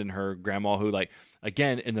abandon her grandma, who like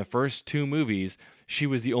again in the first two movies she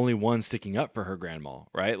was the only one sticking up for her grandma,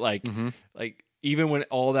 right? Like, like even when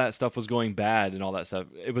all that stuff was going bad and all that stuff,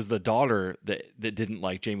 it was the daughter that didn't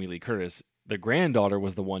like Jamie Lee Curtis. The granddaughter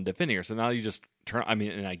was the one defending her. So now you just turn. I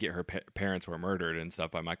mean, and I get her parents were murdered and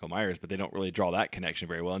stuff by Michael Myers, but they don't really draw that connection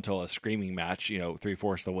very well until a screaming match, you know,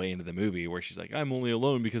 3/4 the way into the movie where she's like, "I'm only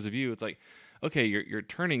alone because of you." It's like, okay, you're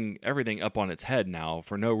turning everything up on its head now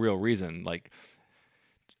for no real reason. Like,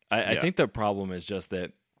 I think the problem is just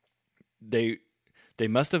that they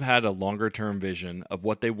must have had a longer term vision of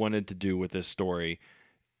what they wanted to do with this story,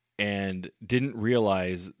 and didn't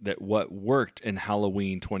realize that what worked in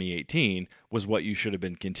Halloween 2018 was what you should have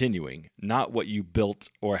been continuing, not what you built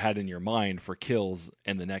or had in your mind for Kills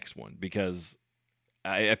and the next one. Because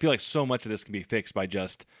I feel like so much of this can be fixed by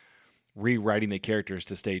just rewriting the characters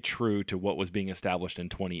to stay true to what was being established in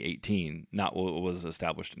 2018, not what was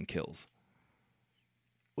established in Kills.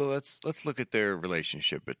 Well, let's look at their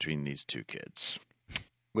relationship between these two kids,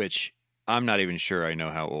 which I'm not even sure I know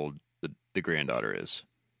how old the granddaughter is.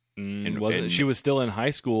 She was still in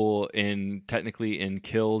high school technically in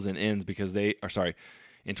Kills and Ends because in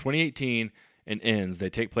 2018 and Ends, they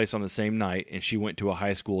take place on the same night, and she went to a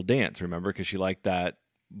high school dance, remember? Because she liked that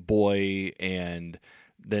boy, and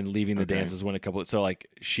then leaving the Okay. dances when so like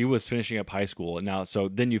she was finishing up high school, and now so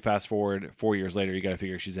then you fast forward 4 years later, you got to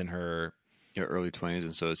figure she's in her Your early 20s,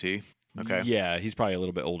 and so is he. Okay. Yeah, he's probably a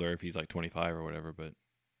little bit older if he's like 25 or whatever, but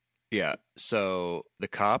Yeah. So the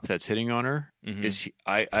cop that's hitting on her Mhm. is he,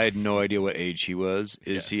 I had no idea what age he was.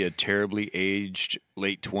 Is Yeah. he a terribly aged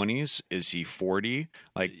late 20s? Is he 40?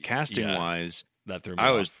 Like casting Yeah. wise, that threw me I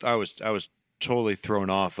off. was totally thrown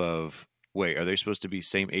off of. Wait, are they supposed to be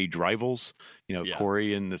same age rivals? You know, Yeah.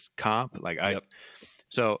 Corey and this cop. Like Yep.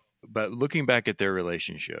 So, but looking back at their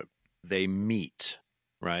relationship, they meet,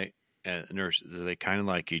 right? And they kind of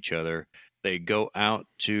like each other. They go out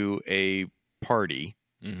to a party,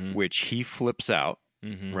 Mhm. which he flips out,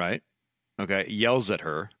 Mhm. right? Okay, yells at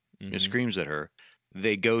her, Mhm. screams at her.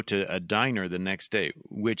 They go to a diner the next day,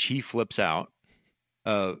 which he flips out,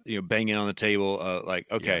 banging on the table, like,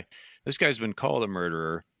 okay, Yeah. this guy's been called a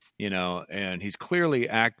murderer, and he's clearly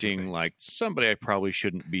acting Right. like somebody I probably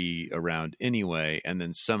shouldn't be around anyway. And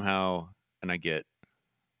then somehow, and I get,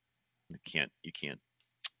 you can't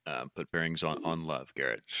put bearings on love,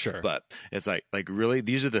 Garrett. Sure. But it's like really,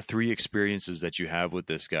 these are the three experiences that you have with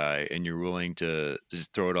this guy, and you're willing to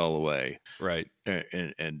just throw it all away right.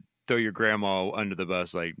 and throw your grandma under the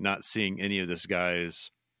bus, like not seeing any of this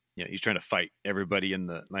guy's. He's trying to fight everybody in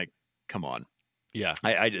the Come on, Yeah.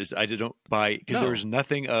 I just don't buy because No. there was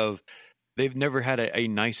nothing of. They've never had a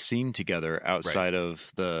nice scene together outside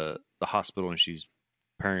of the hospital, and she's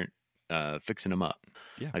parent fixing him up.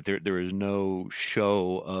 Yeah. Like there was no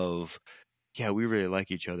show of, we really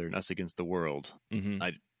like each other and us against the world.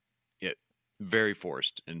 Mhm. Very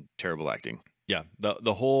forced and terrible acting. Yeah,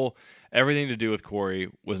 the whole everything to do with Corey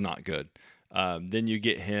was not good. Then you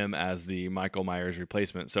get him as the Michael Myers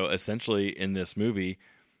replacement. So essentially, in this movie,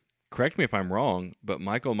 correct me if I'm wrong, but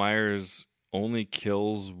Michael Myers only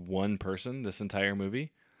kills one person this entire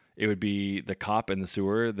movie. It would be the cop in the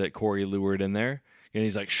sewer that Corey lured in there, and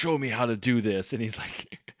he's like, "Show me how to do this," and he's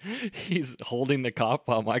like, he's holding the cop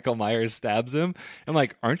while Michael Myers stabs him. I'm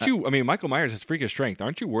like, aren't you? I mean, Michael Myers has freakish strength.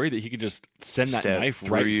 Aren't you worried that he could just send that Stab knife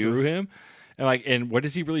through right you? through him? And what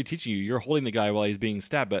is he really teaching you? You're holding the guy while he's being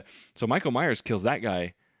stabbed. But so Michael Myers kills that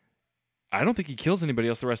guy. I don't think he kills anybody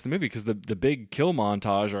else the rest of the movie because the big kill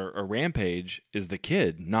montage or rampage is the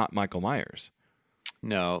kid, not Michael Myers.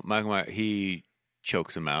 No, Michael Myers, he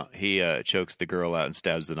chokes him out. He chokes the girl out and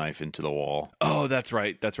stabs the knife into the wall. Oh, that's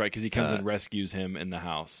right. That's right. Because he comes and rescues him in the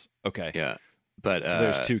house. Okay. Yeah, but So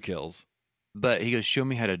there's two kills. But he goes, "Show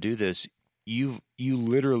me how to do this. You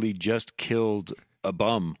literally just killed a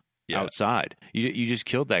bum outside. You just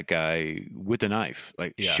killed that guy with a knife.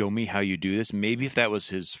 Like, Yeah. show me how you do this. Maybe if that was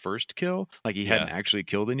his first kill, like he hadn't actually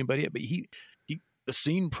killed anybody yet, but he the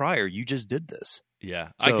scene prior, you just did this.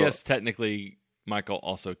 Yeah. So- I guess technically Michael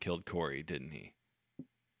also killed Corey, didn't he?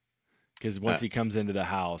 Because once he comes into the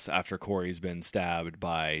house after Corey's been stabbed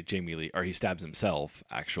by Jamie Lee, or he stabs himself,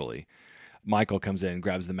 actually, Michael comes in,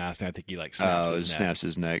 grabs the mask, and I think he snaps his neck. Snaps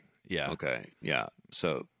his neck. Yeah. Okay. Yeah.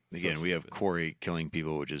 So again, we have stupid. Corey killing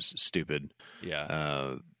people, which is stupid.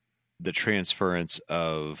 Yeah. The transference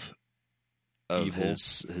of Evil.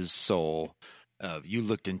 his soul. You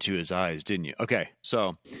looked into his eyes, didn't you? Okay,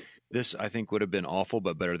 so this I think would have been awful,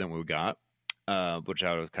 but better than what we got. Which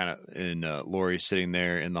I was kind of in Lori sitting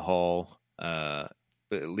there in the hall,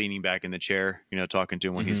 leaning back in the chair, talking to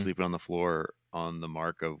him when he's Mhm. sleeping on the floor on the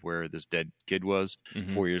mark of where this dead kid was. Mhm.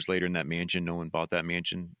 4 years later in that mansion, no one bought that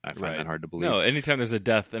mansion. I find Right. that hard to believe. No, anytime there's a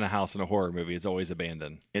death in a house in a horror movie, it's always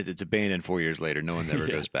abandoned. It's abandoned 4 years later. No one ever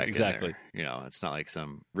Yeah, goes back exactly. in there. It's not like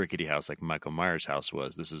some rickety house like Michael Myers' house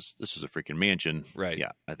was. This was a freaking mansion. Right.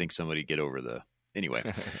 Yeah. I think somebody get over the anyway.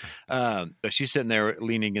 But she's sitting there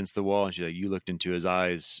leaning against the wall, and she's like, "You looked into his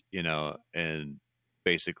eyes, and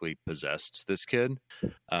basically possessed this kid."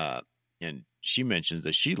 And she mentions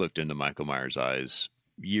that she looked into Michael Myers' eyes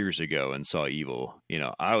years ago and saw evil.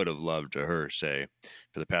 I would have loved to her say,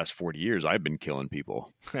 for the past 40 years, I've been killing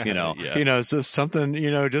people. Yeah. It's just something,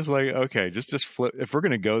 just like, okay, just flip. If we're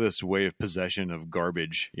going to go this way of possession of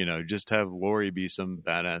garbage, just have Lori be some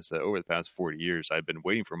badass that over the past 40 years, I've been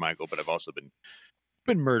waiting for Michael, but I've also been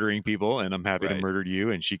murdering people, and I'm happy to Right. murder you.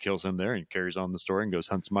 And she kills him there and carries on the story and goes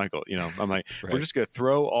hunts Michael. I'm like, Right. we're just going to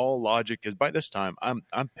throw all logic. Cause by this time I'm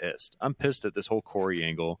pissed. I'm pissed at this whole Corey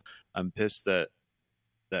angle. I'm pissed that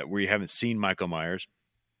we haven't seen Michael Myers.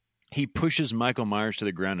 He pushes Michael Myers to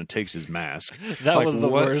the ground and takes his mask. That Like, was the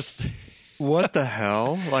what- worst. What the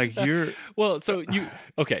hell? Like you're Well, so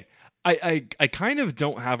okay. I kind of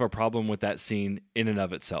don't have a problem with that scene in and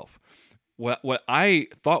of itself. What I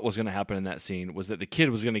thought was going to happen in that scene was that the kid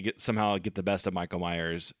was going to somehow get the best of Michael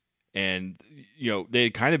Myers And, they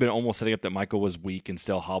had kind of been almost setting up that Michael was weak and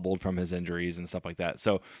still hobbled from his injuries and stuff like that.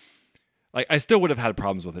 So, like, I still would have had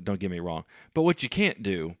problems with it, don't get me wrong. But what you can't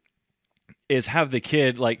do is have the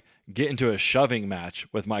kid, like, get into a shoving match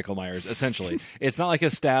with Michael Myers, essentially. It's not like a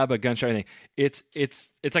stab, a gunshot, or anything.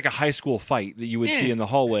 It's like a high school fight that you would see in the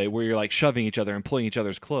hallway where you're, like, shoving each other and pulling each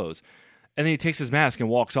other's clothes. And then he takes his mask and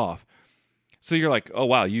walks off. So you're like, oh,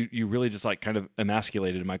 wow, you really just, like, kind of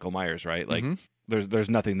emasculated Michael Myers, right? Like, there's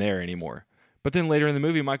nothing there anymore. But then later in the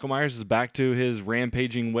movie, Michael Myers is back to his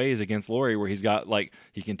rampaging ways against Laurie, where he's got, like,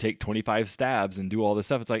 he can take 25 stabs and do all this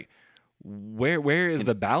stuff. It's like, where is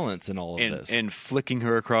the balance in all of this? And flicking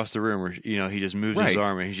her across the room, where he just moves his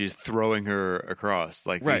arm and he's just throwing her across.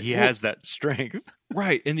 Like, he has that strength.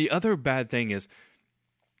 Right. And the other bad thing is,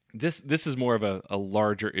 this is more of a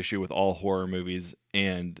larger issue with all horror movies,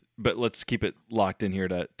 but let's keep it locked in here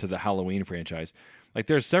to the Halloween franchise. Like,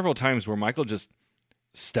 there's several times where Michael just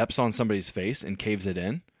steps on somebody's face and caves it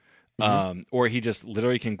in, or he just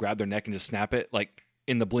literally can grab their neck and just snap it, like,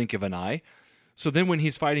 in the blink of an eye. So then when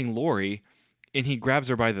he's fighting Laurie and he grabs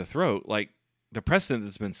her by the throat, like, the precedent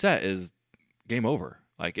that's been set is game over.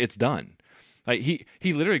 Like, it's done. Like, he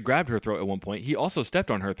literally grabbed her throat at one point. He also stepped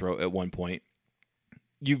on her throat at one point.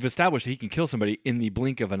 You've established that he can kill somebody in the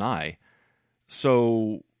blink of an eye.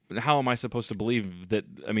 So how am I supposed to believe that?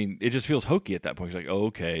 I mean, it just feels hokey at that point. It's like, oh,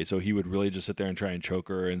 okay, so he would really just sit there and try and choke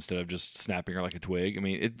her instead of just snapping her like a twig. I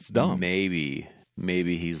mean, it's dumb. Maybe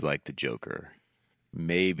he's like the Joker.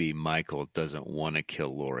 Maybe Michael doesn't want to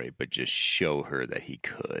kill Laurie, but just show her that he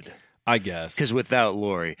could. I guess. Because without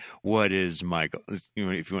Laurie, what is Michael? If you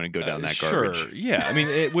want to go down that garbage. Sure, yeah. I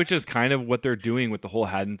mean, which is kind of what they're doing with the whole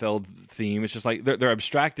Haddonfield theme. It's just like they're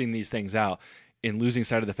abstracting these things out and losing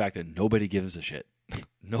sight of the fact that nobody gives a shit.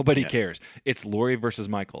 Nobody cares. It's Laurie versus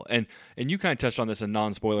Michael. And you kind of touched on this in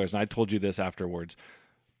non-spoilers, and I told you this afterwards.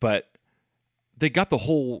 But they got the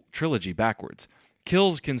whole trilogy backwards.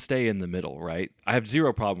 Kills can stay in the middle, right? I have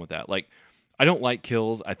zero problem with that. Like, I don't like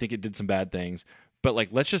Kills. I think it did some bad things. But, like,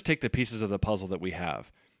 let's just take the pieces of the puzzle that we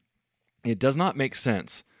have. It does not make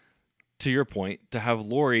sense, to your point, to have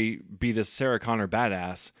Laurie be this Sarah Connor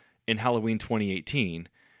badass in Halloween 2018,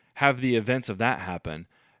 have the events of that happen,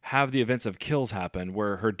 have the events of Kills happen,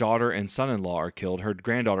 where her daughter and son-in-law are killed, her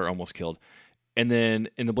granddaughter almost killed, and then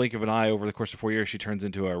in the blink of an eye, over the course of 4 years, she turns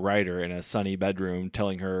into a writer in a sunny bedroom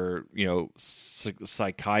telling her,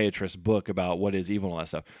 psychiatrist book about what is evil and all that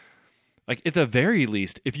stuff. Like, at the very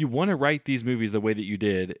least, if you want to write these movies the way that you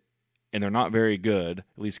did, and they're not very good,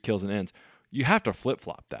 at least Kills and Ends, you have to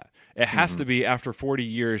flip-flop that. It has to be after 40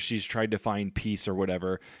 years she's tried to find peace or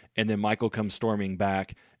whatever, and then Michael comes storming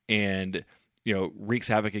back and, wreaks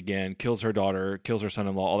havoc again, kills her daughter, kills her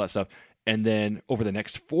son-in-law, all that stuff. And then over the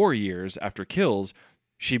next 4 years after Kills,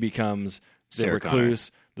 she becomes the Sarah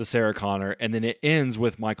recluse, the Sarah Connor, and then it ends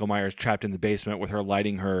with Michael Myers trapped in the basement with her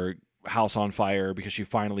lighting her house on fire because she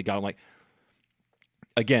finally got him. Like,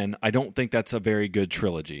 again, I don't think that's a very good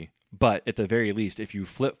trilogy, but at the very least, if you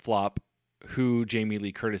flip-flop who Jamie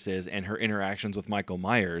Lee Curtis is and her interactions with Michael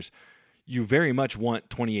Myers, you very much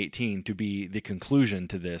want 2018 to be the conclusion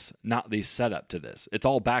to this, not the setup to this. It's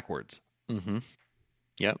all backwards. Mm-hmm.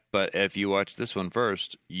 Yep, but if you watch this one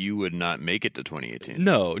first, you would not make it to 2018.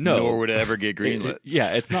 No. Nor would it ever get greenlit.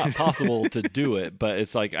 It's not possible to do it, but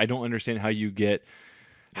it's like, I don't understand how you get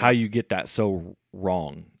that so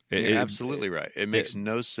wrong. You're absolutely right. It makes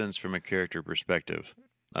no sense from a character perspective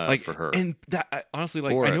for her. And that, honestly,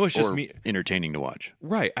 like, I know it's just me. Entertaining to watch.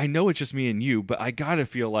 Right. I know it's just me and you, but I gotta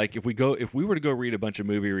feel like if we were to go read a bunch of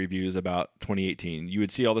movie reviews about 2018, you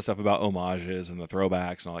would see all the stuff about homages and the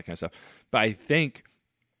throwbacks and all that kind of stuff. But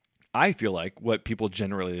I feel like what people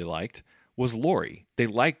generally liked was Laurie. They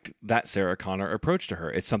liked that Sarah Connor approach to her.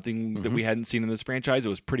 It's something that we hadn't seen in this franchise. It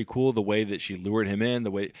was pretty cool the way that she lured him in,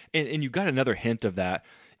 and you got another hint of that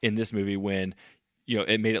in this movie when,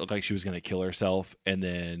 it made it look like she was going to kill herself, and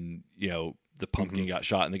then, the pumpkin got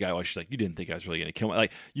shot, and the guy was just like, you didn't think I was really going to kill me.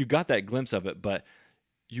 Like, you got that glimpse of it, but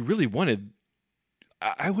you really wanted.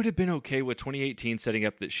 I would have been okay with 2018 setting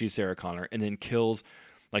up that she's Sarah Connor, and then Kills.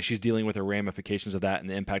 Like, she's dealing with the ramifications of that and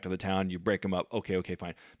the impact on the town. You break them up. Okay,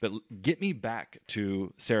 fine. But get me back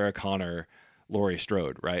to Sarah Connor, Laurie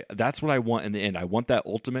Strode, right? That's what I want in the end. I want that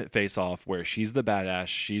ultimate face-off where she's the badass,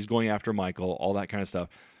 she's going after Michael, all that kind of stuff.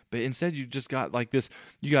 But instead, you just got like this.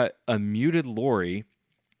 You got a muted Laurie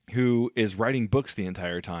who is writing books the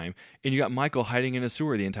entire time, and you got Michael hiding in a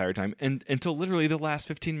sewer the entire time, and until literally the last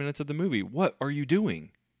 15 minutes of the movie. What are you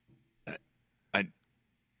doing?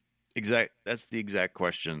 That's the exact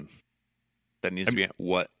question that needs to be.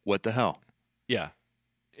 What the hell? Yeah,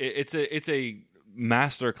 it's a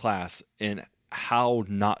master class in how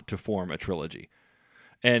not to form a trilogy.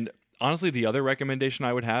 And honestly, the other recommendation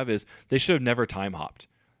I would have is they should have never time hopped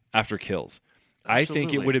after Kills. I think it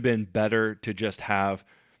Absolutely. would have been better to just have,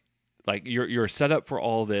 like, your setup for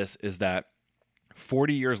all this is that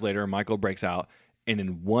 40 years later, Michael breaks out, and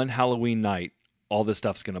in one Halloween night, all this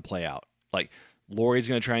stuff's going to play out. Like, Laurie's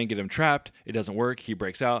going to try and get him trapped. It doesn't work. He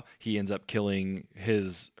breaks out. He ends up killing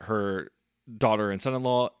her daughter and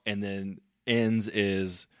son-in-law, and then ends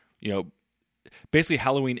is, basically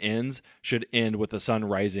Halloween Ends should end with the sun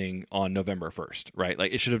rising on November 1st, right?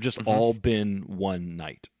 Like, it should have just all been one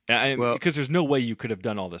night. Because there's no way you could have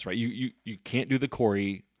done all this, right? You can't do the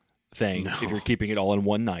Corey thing if you're keeping it all in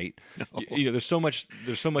one night. There's so much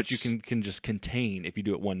you can just contain if you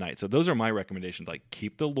do it one night. So those are my recommendations. Like,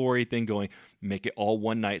 keep the Laurie thing going, make it all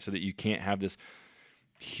one night so that you can't have this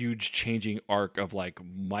huge changing arc of like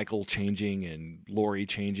Michael changing and Laurie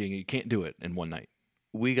changing. You can't do it in one night.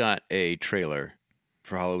 We got a trailer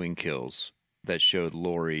for Halloween Kills that showed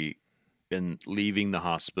Laurie leaving the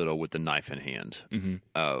hospital with the knife in hand,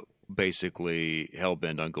 basically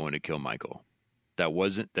hell-bent on going to kill Michael.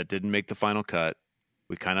 That didn't make the final cut.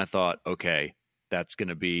 We kind of thought, okay, that's going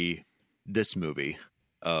to be this movie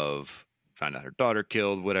of find out her daughter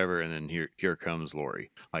killed, whatever, and then here comes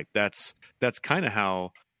Laurie. Like, that's kind of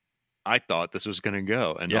how I thought this was going to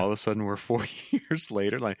go, and all of a sudden we're 4 years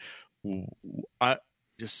later. Like, I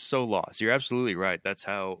just so lost. You're absolutely right. That's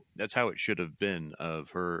how it should have been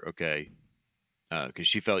of her. Okay, because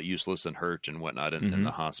she felt useless and hurt and whatnot in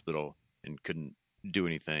the hospital and couldn't do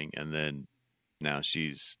anything, and then now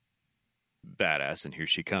she's badass, and here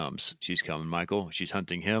she comes. She's coming, Michael. She's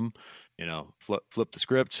hunting him. Flip the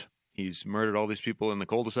script. He's murdered all these people in the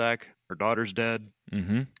cul-de-sac. Her daughter's dead.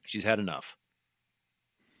 Mm-hmm. She's had enough.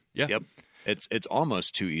 Yeah. Yep. It's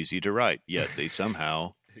almost too easy to write, yet they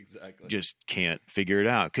somehow exactly just can't figure it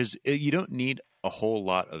out. Because you don't need a whole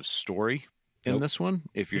lot of story in this one.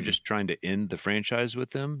 If you're just trying to end the franchise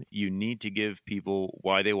with them, you need to give people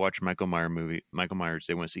why they watch Michael Myers.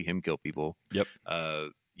 They want to see him kill people. Yep.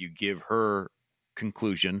 You give her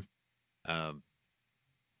conclusion. And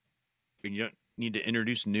you don't need to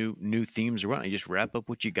introduce new themes or whatnot. You just wrap up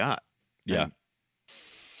what you got. Yeah. And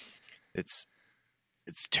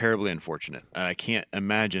it's terribly unfortunate. And I can't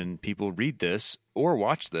imagine people read this or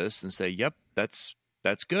watch this and say, "Yep, that's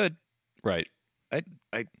good." Right.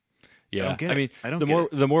 Yeah, I don't get it. I mean, I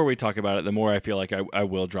don't the more we talk about it, the more I feel like I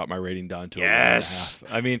will drop my rating down to yes. a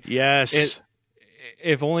 1.5. I mean, yes.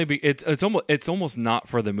 If only it's almost not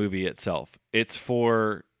for the movie itself. It's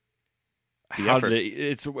for how effort. did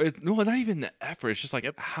it? No, not even the effort. It's just like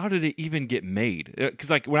how did it even get made? Because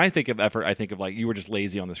like when I think of effort, I think of like you were just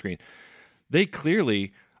lazy on the screen. They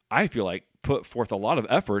clearly, I feel like, put forth a lot of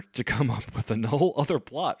effort to come up with a whole other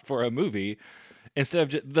plot for a movie.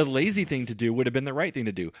 Instead of the lazy thing to do would have been the right thing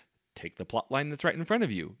to do. Take the plot line that's right in front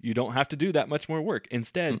of you. You don't have to do that much more work.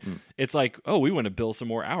 Instead, it's like, oh, we want to bill some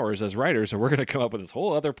more hours as writers, so we're going to come up with this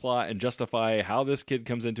whole other plot and justify how this kid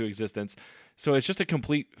comes into existence. So it's just a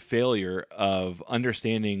complete failure of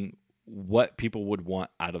understanding what people would want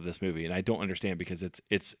out of this movie, and I don't understand because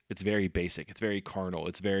it's very basic. It's very carnal.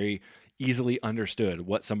 It's very easily understood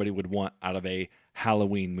what somebody would want out of a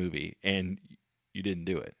Halloween movie, and you didn't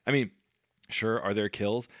do it. I mean, sure, are there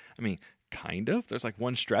kills? I mean, kind of. There's like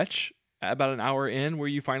one stretch about an hour in where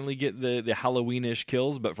you finally get the Halloween-ish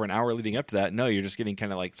kills, but for an hour leading up to that, no, you're just getting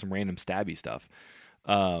kind of like some random stabby stuff.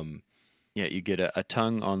 Yeah, you get a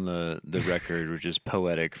tongue on the record, which is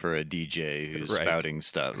poetic for a DJ who's spouting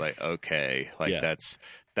stuff. Like, okay, like that's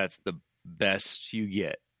the best you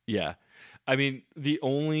get. Yeah. I mean, the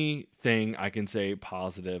only thing I can say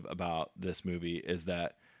positive about this movie is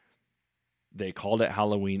that they called it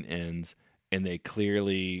Halloween Ends, and they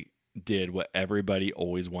clearly did what everybody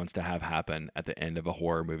always wants to have happen at the end of a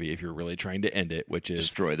horror movie if you're really trying to end it, which is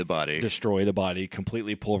destroy the body,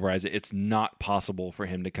 completely pulverize it. It's not possible for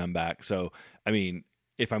him to come back. So, I mean,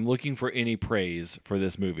 if I'm looking for any praise for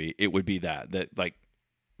this movie, it would be that like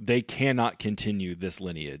they cannot continue this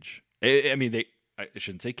lineage. I mean, I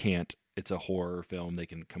shouldn't say can't. It's a horror film. They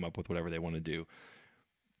can come up with whatever they want to do.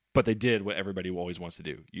 But they did what everybody always wants to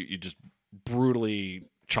do. You just brutally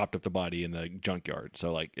chopped up the body in the junkyard.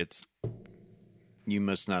 So like you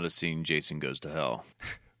must not have seen Jason Goes to Hell.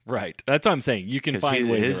 Right. That's what I'm saying. You can find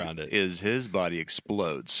ways around it. His body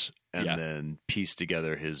explodes and then piece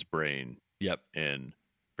together his brain. Yep. And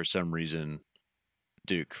for some reason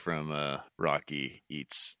Duke from Rocky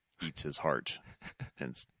eats his heart.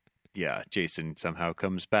 And Jason somehow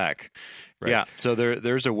comes back. Right. Yeah, so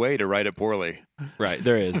there's a way to write it poorly. Right,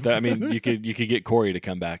 there is. I mean, you could get Corey to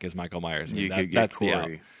come back as Michael Myers. I mean, you could get that's Corey. the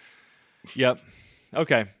out. Yep.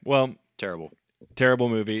 Okay. Well, terrible. Terrible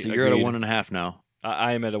movie. So you're at a Agreed. 1.5 now.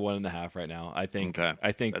 I am at a 1.5 right now. I think. Okay.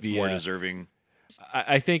 I think That's the more deserving.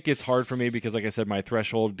 I think it's hard for me because, like I said, my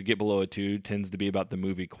threshold to get below a 2 tends to be about the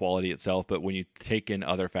movie quality itself. But when you take in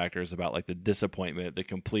other factors about like the disappointment, the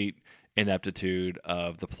complete ineptitude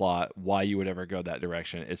of the plot, why you would ever go that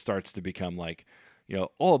direction, it starts to become like,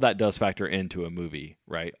 all of that does factor into a movie,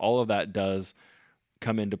 right? All of that does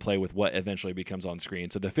come into play with what eventually becomes on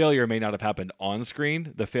screen. So the failure may not have happened on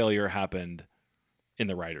screen. The failure happened in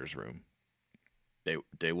the writer's room.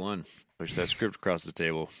 Day one. Push that script across the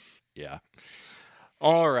table. Yeah.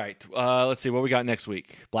 All right. Let's see what we got next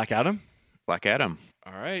week. Black Adam. Black Adam.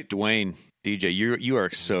 All right. Dwayne. DJ, you are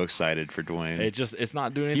so excited for Dwayne. It's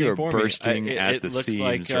not doing anything You are for bursting me. at the looks seams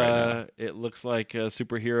like, right now. It looks like a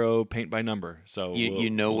superhero paint by number. So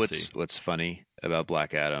we'll see. what's funny about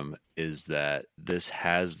Black Adam is that this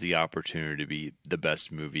has the opportunity to be the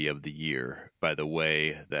best movie of the year by the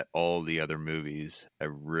way that all the other movies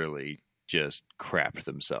have really just crapped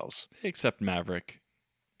themselves. Except Maverick.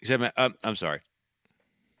 Except I'm sorry.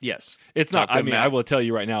 Yes, It's not. Top Gun I will tell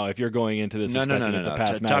you right now. If you're going into this expecting it to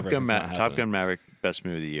pass Maverick, it's not Top happening. Gun Maverick, best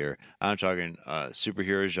movie of the year. I'm talking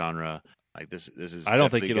superhero genre. Like this is. I don't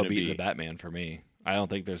think definitely it'll gonna beat be, the Batman for me. I don't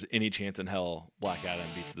think there's any chance in hell Black Adam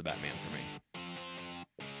beats the Batman for me.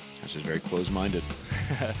 That's just very close-minded.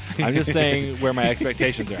 I'm just saying where my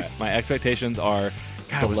expectations are at. My expectations are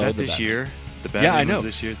God, was below that the this Batman. year? The Batman Yeah, I know. was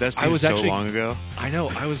this year. That I seems was so actually- long ago. I know.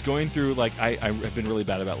 I was going through, like, I have been really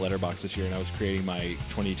bad about Letterboxd this year, and I was creating my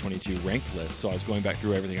 2022 ranked list. So I was going back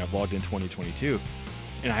through everything I've logged in 2022,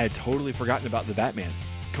 and I had totally forgotten about the Batman.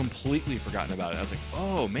 Completely forgotten about it. I was like,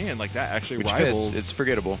 oh, man, like, that actually Which rivals. fits. It's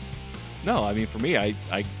forgettable. No, I mean, for me, I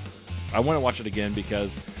want to watch it again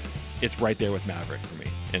because it's right there with Maverick for me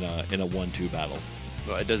in a 1-2 battle.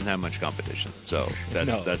 Well, it doesn't have much competition, so that's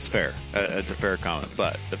No. that's fair. That's a fair comment.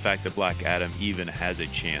 But the fact that Black Adam even has a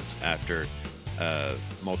chance after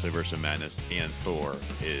Multiverse of Madness and Thor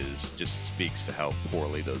is just speaks to how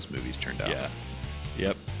poorly those movies turned out. Yeah.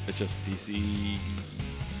 Yep. It's just DC.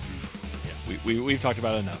 Yeah, we've talked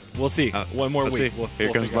about it enough. We'll see. One more Let's week. see. We'll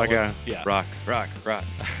Here comes figure out Black Adam. Yeah. Rock.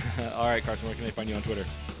 All right, Carson, where can they find you on Twitter?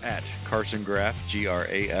 At Carson Graff,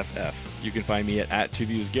 Graff. You can find me at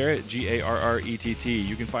 2viewsgarrett, Garrett.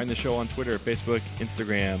 You can find the show on Twitter, Facebook,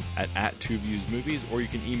 Instagram at 2viewsmovies, or you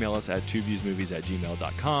can email us at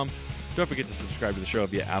 2viewsmovies@gmail.com. Don't forget to subscribe to the show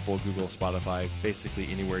via Apple, Google, Spotify, basically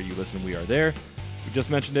anywhere you listen, we are there. We just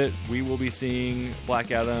mentioned it. We will be seeing Black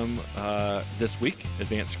Adam this week,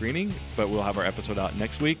 advanced screening, but we'll have our episode out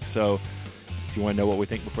next week. So if you want to know what we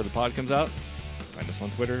think before the pod comes out, find us on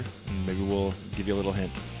Twitter, and maybe we'll give you a little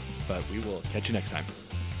hint. But we will catch you next time.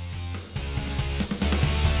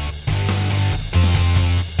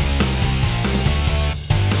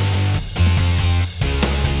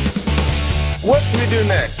 What should we do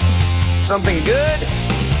next? Something good?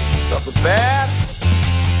 Something bad?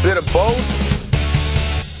 Bit of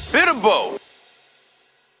both? Bit of both.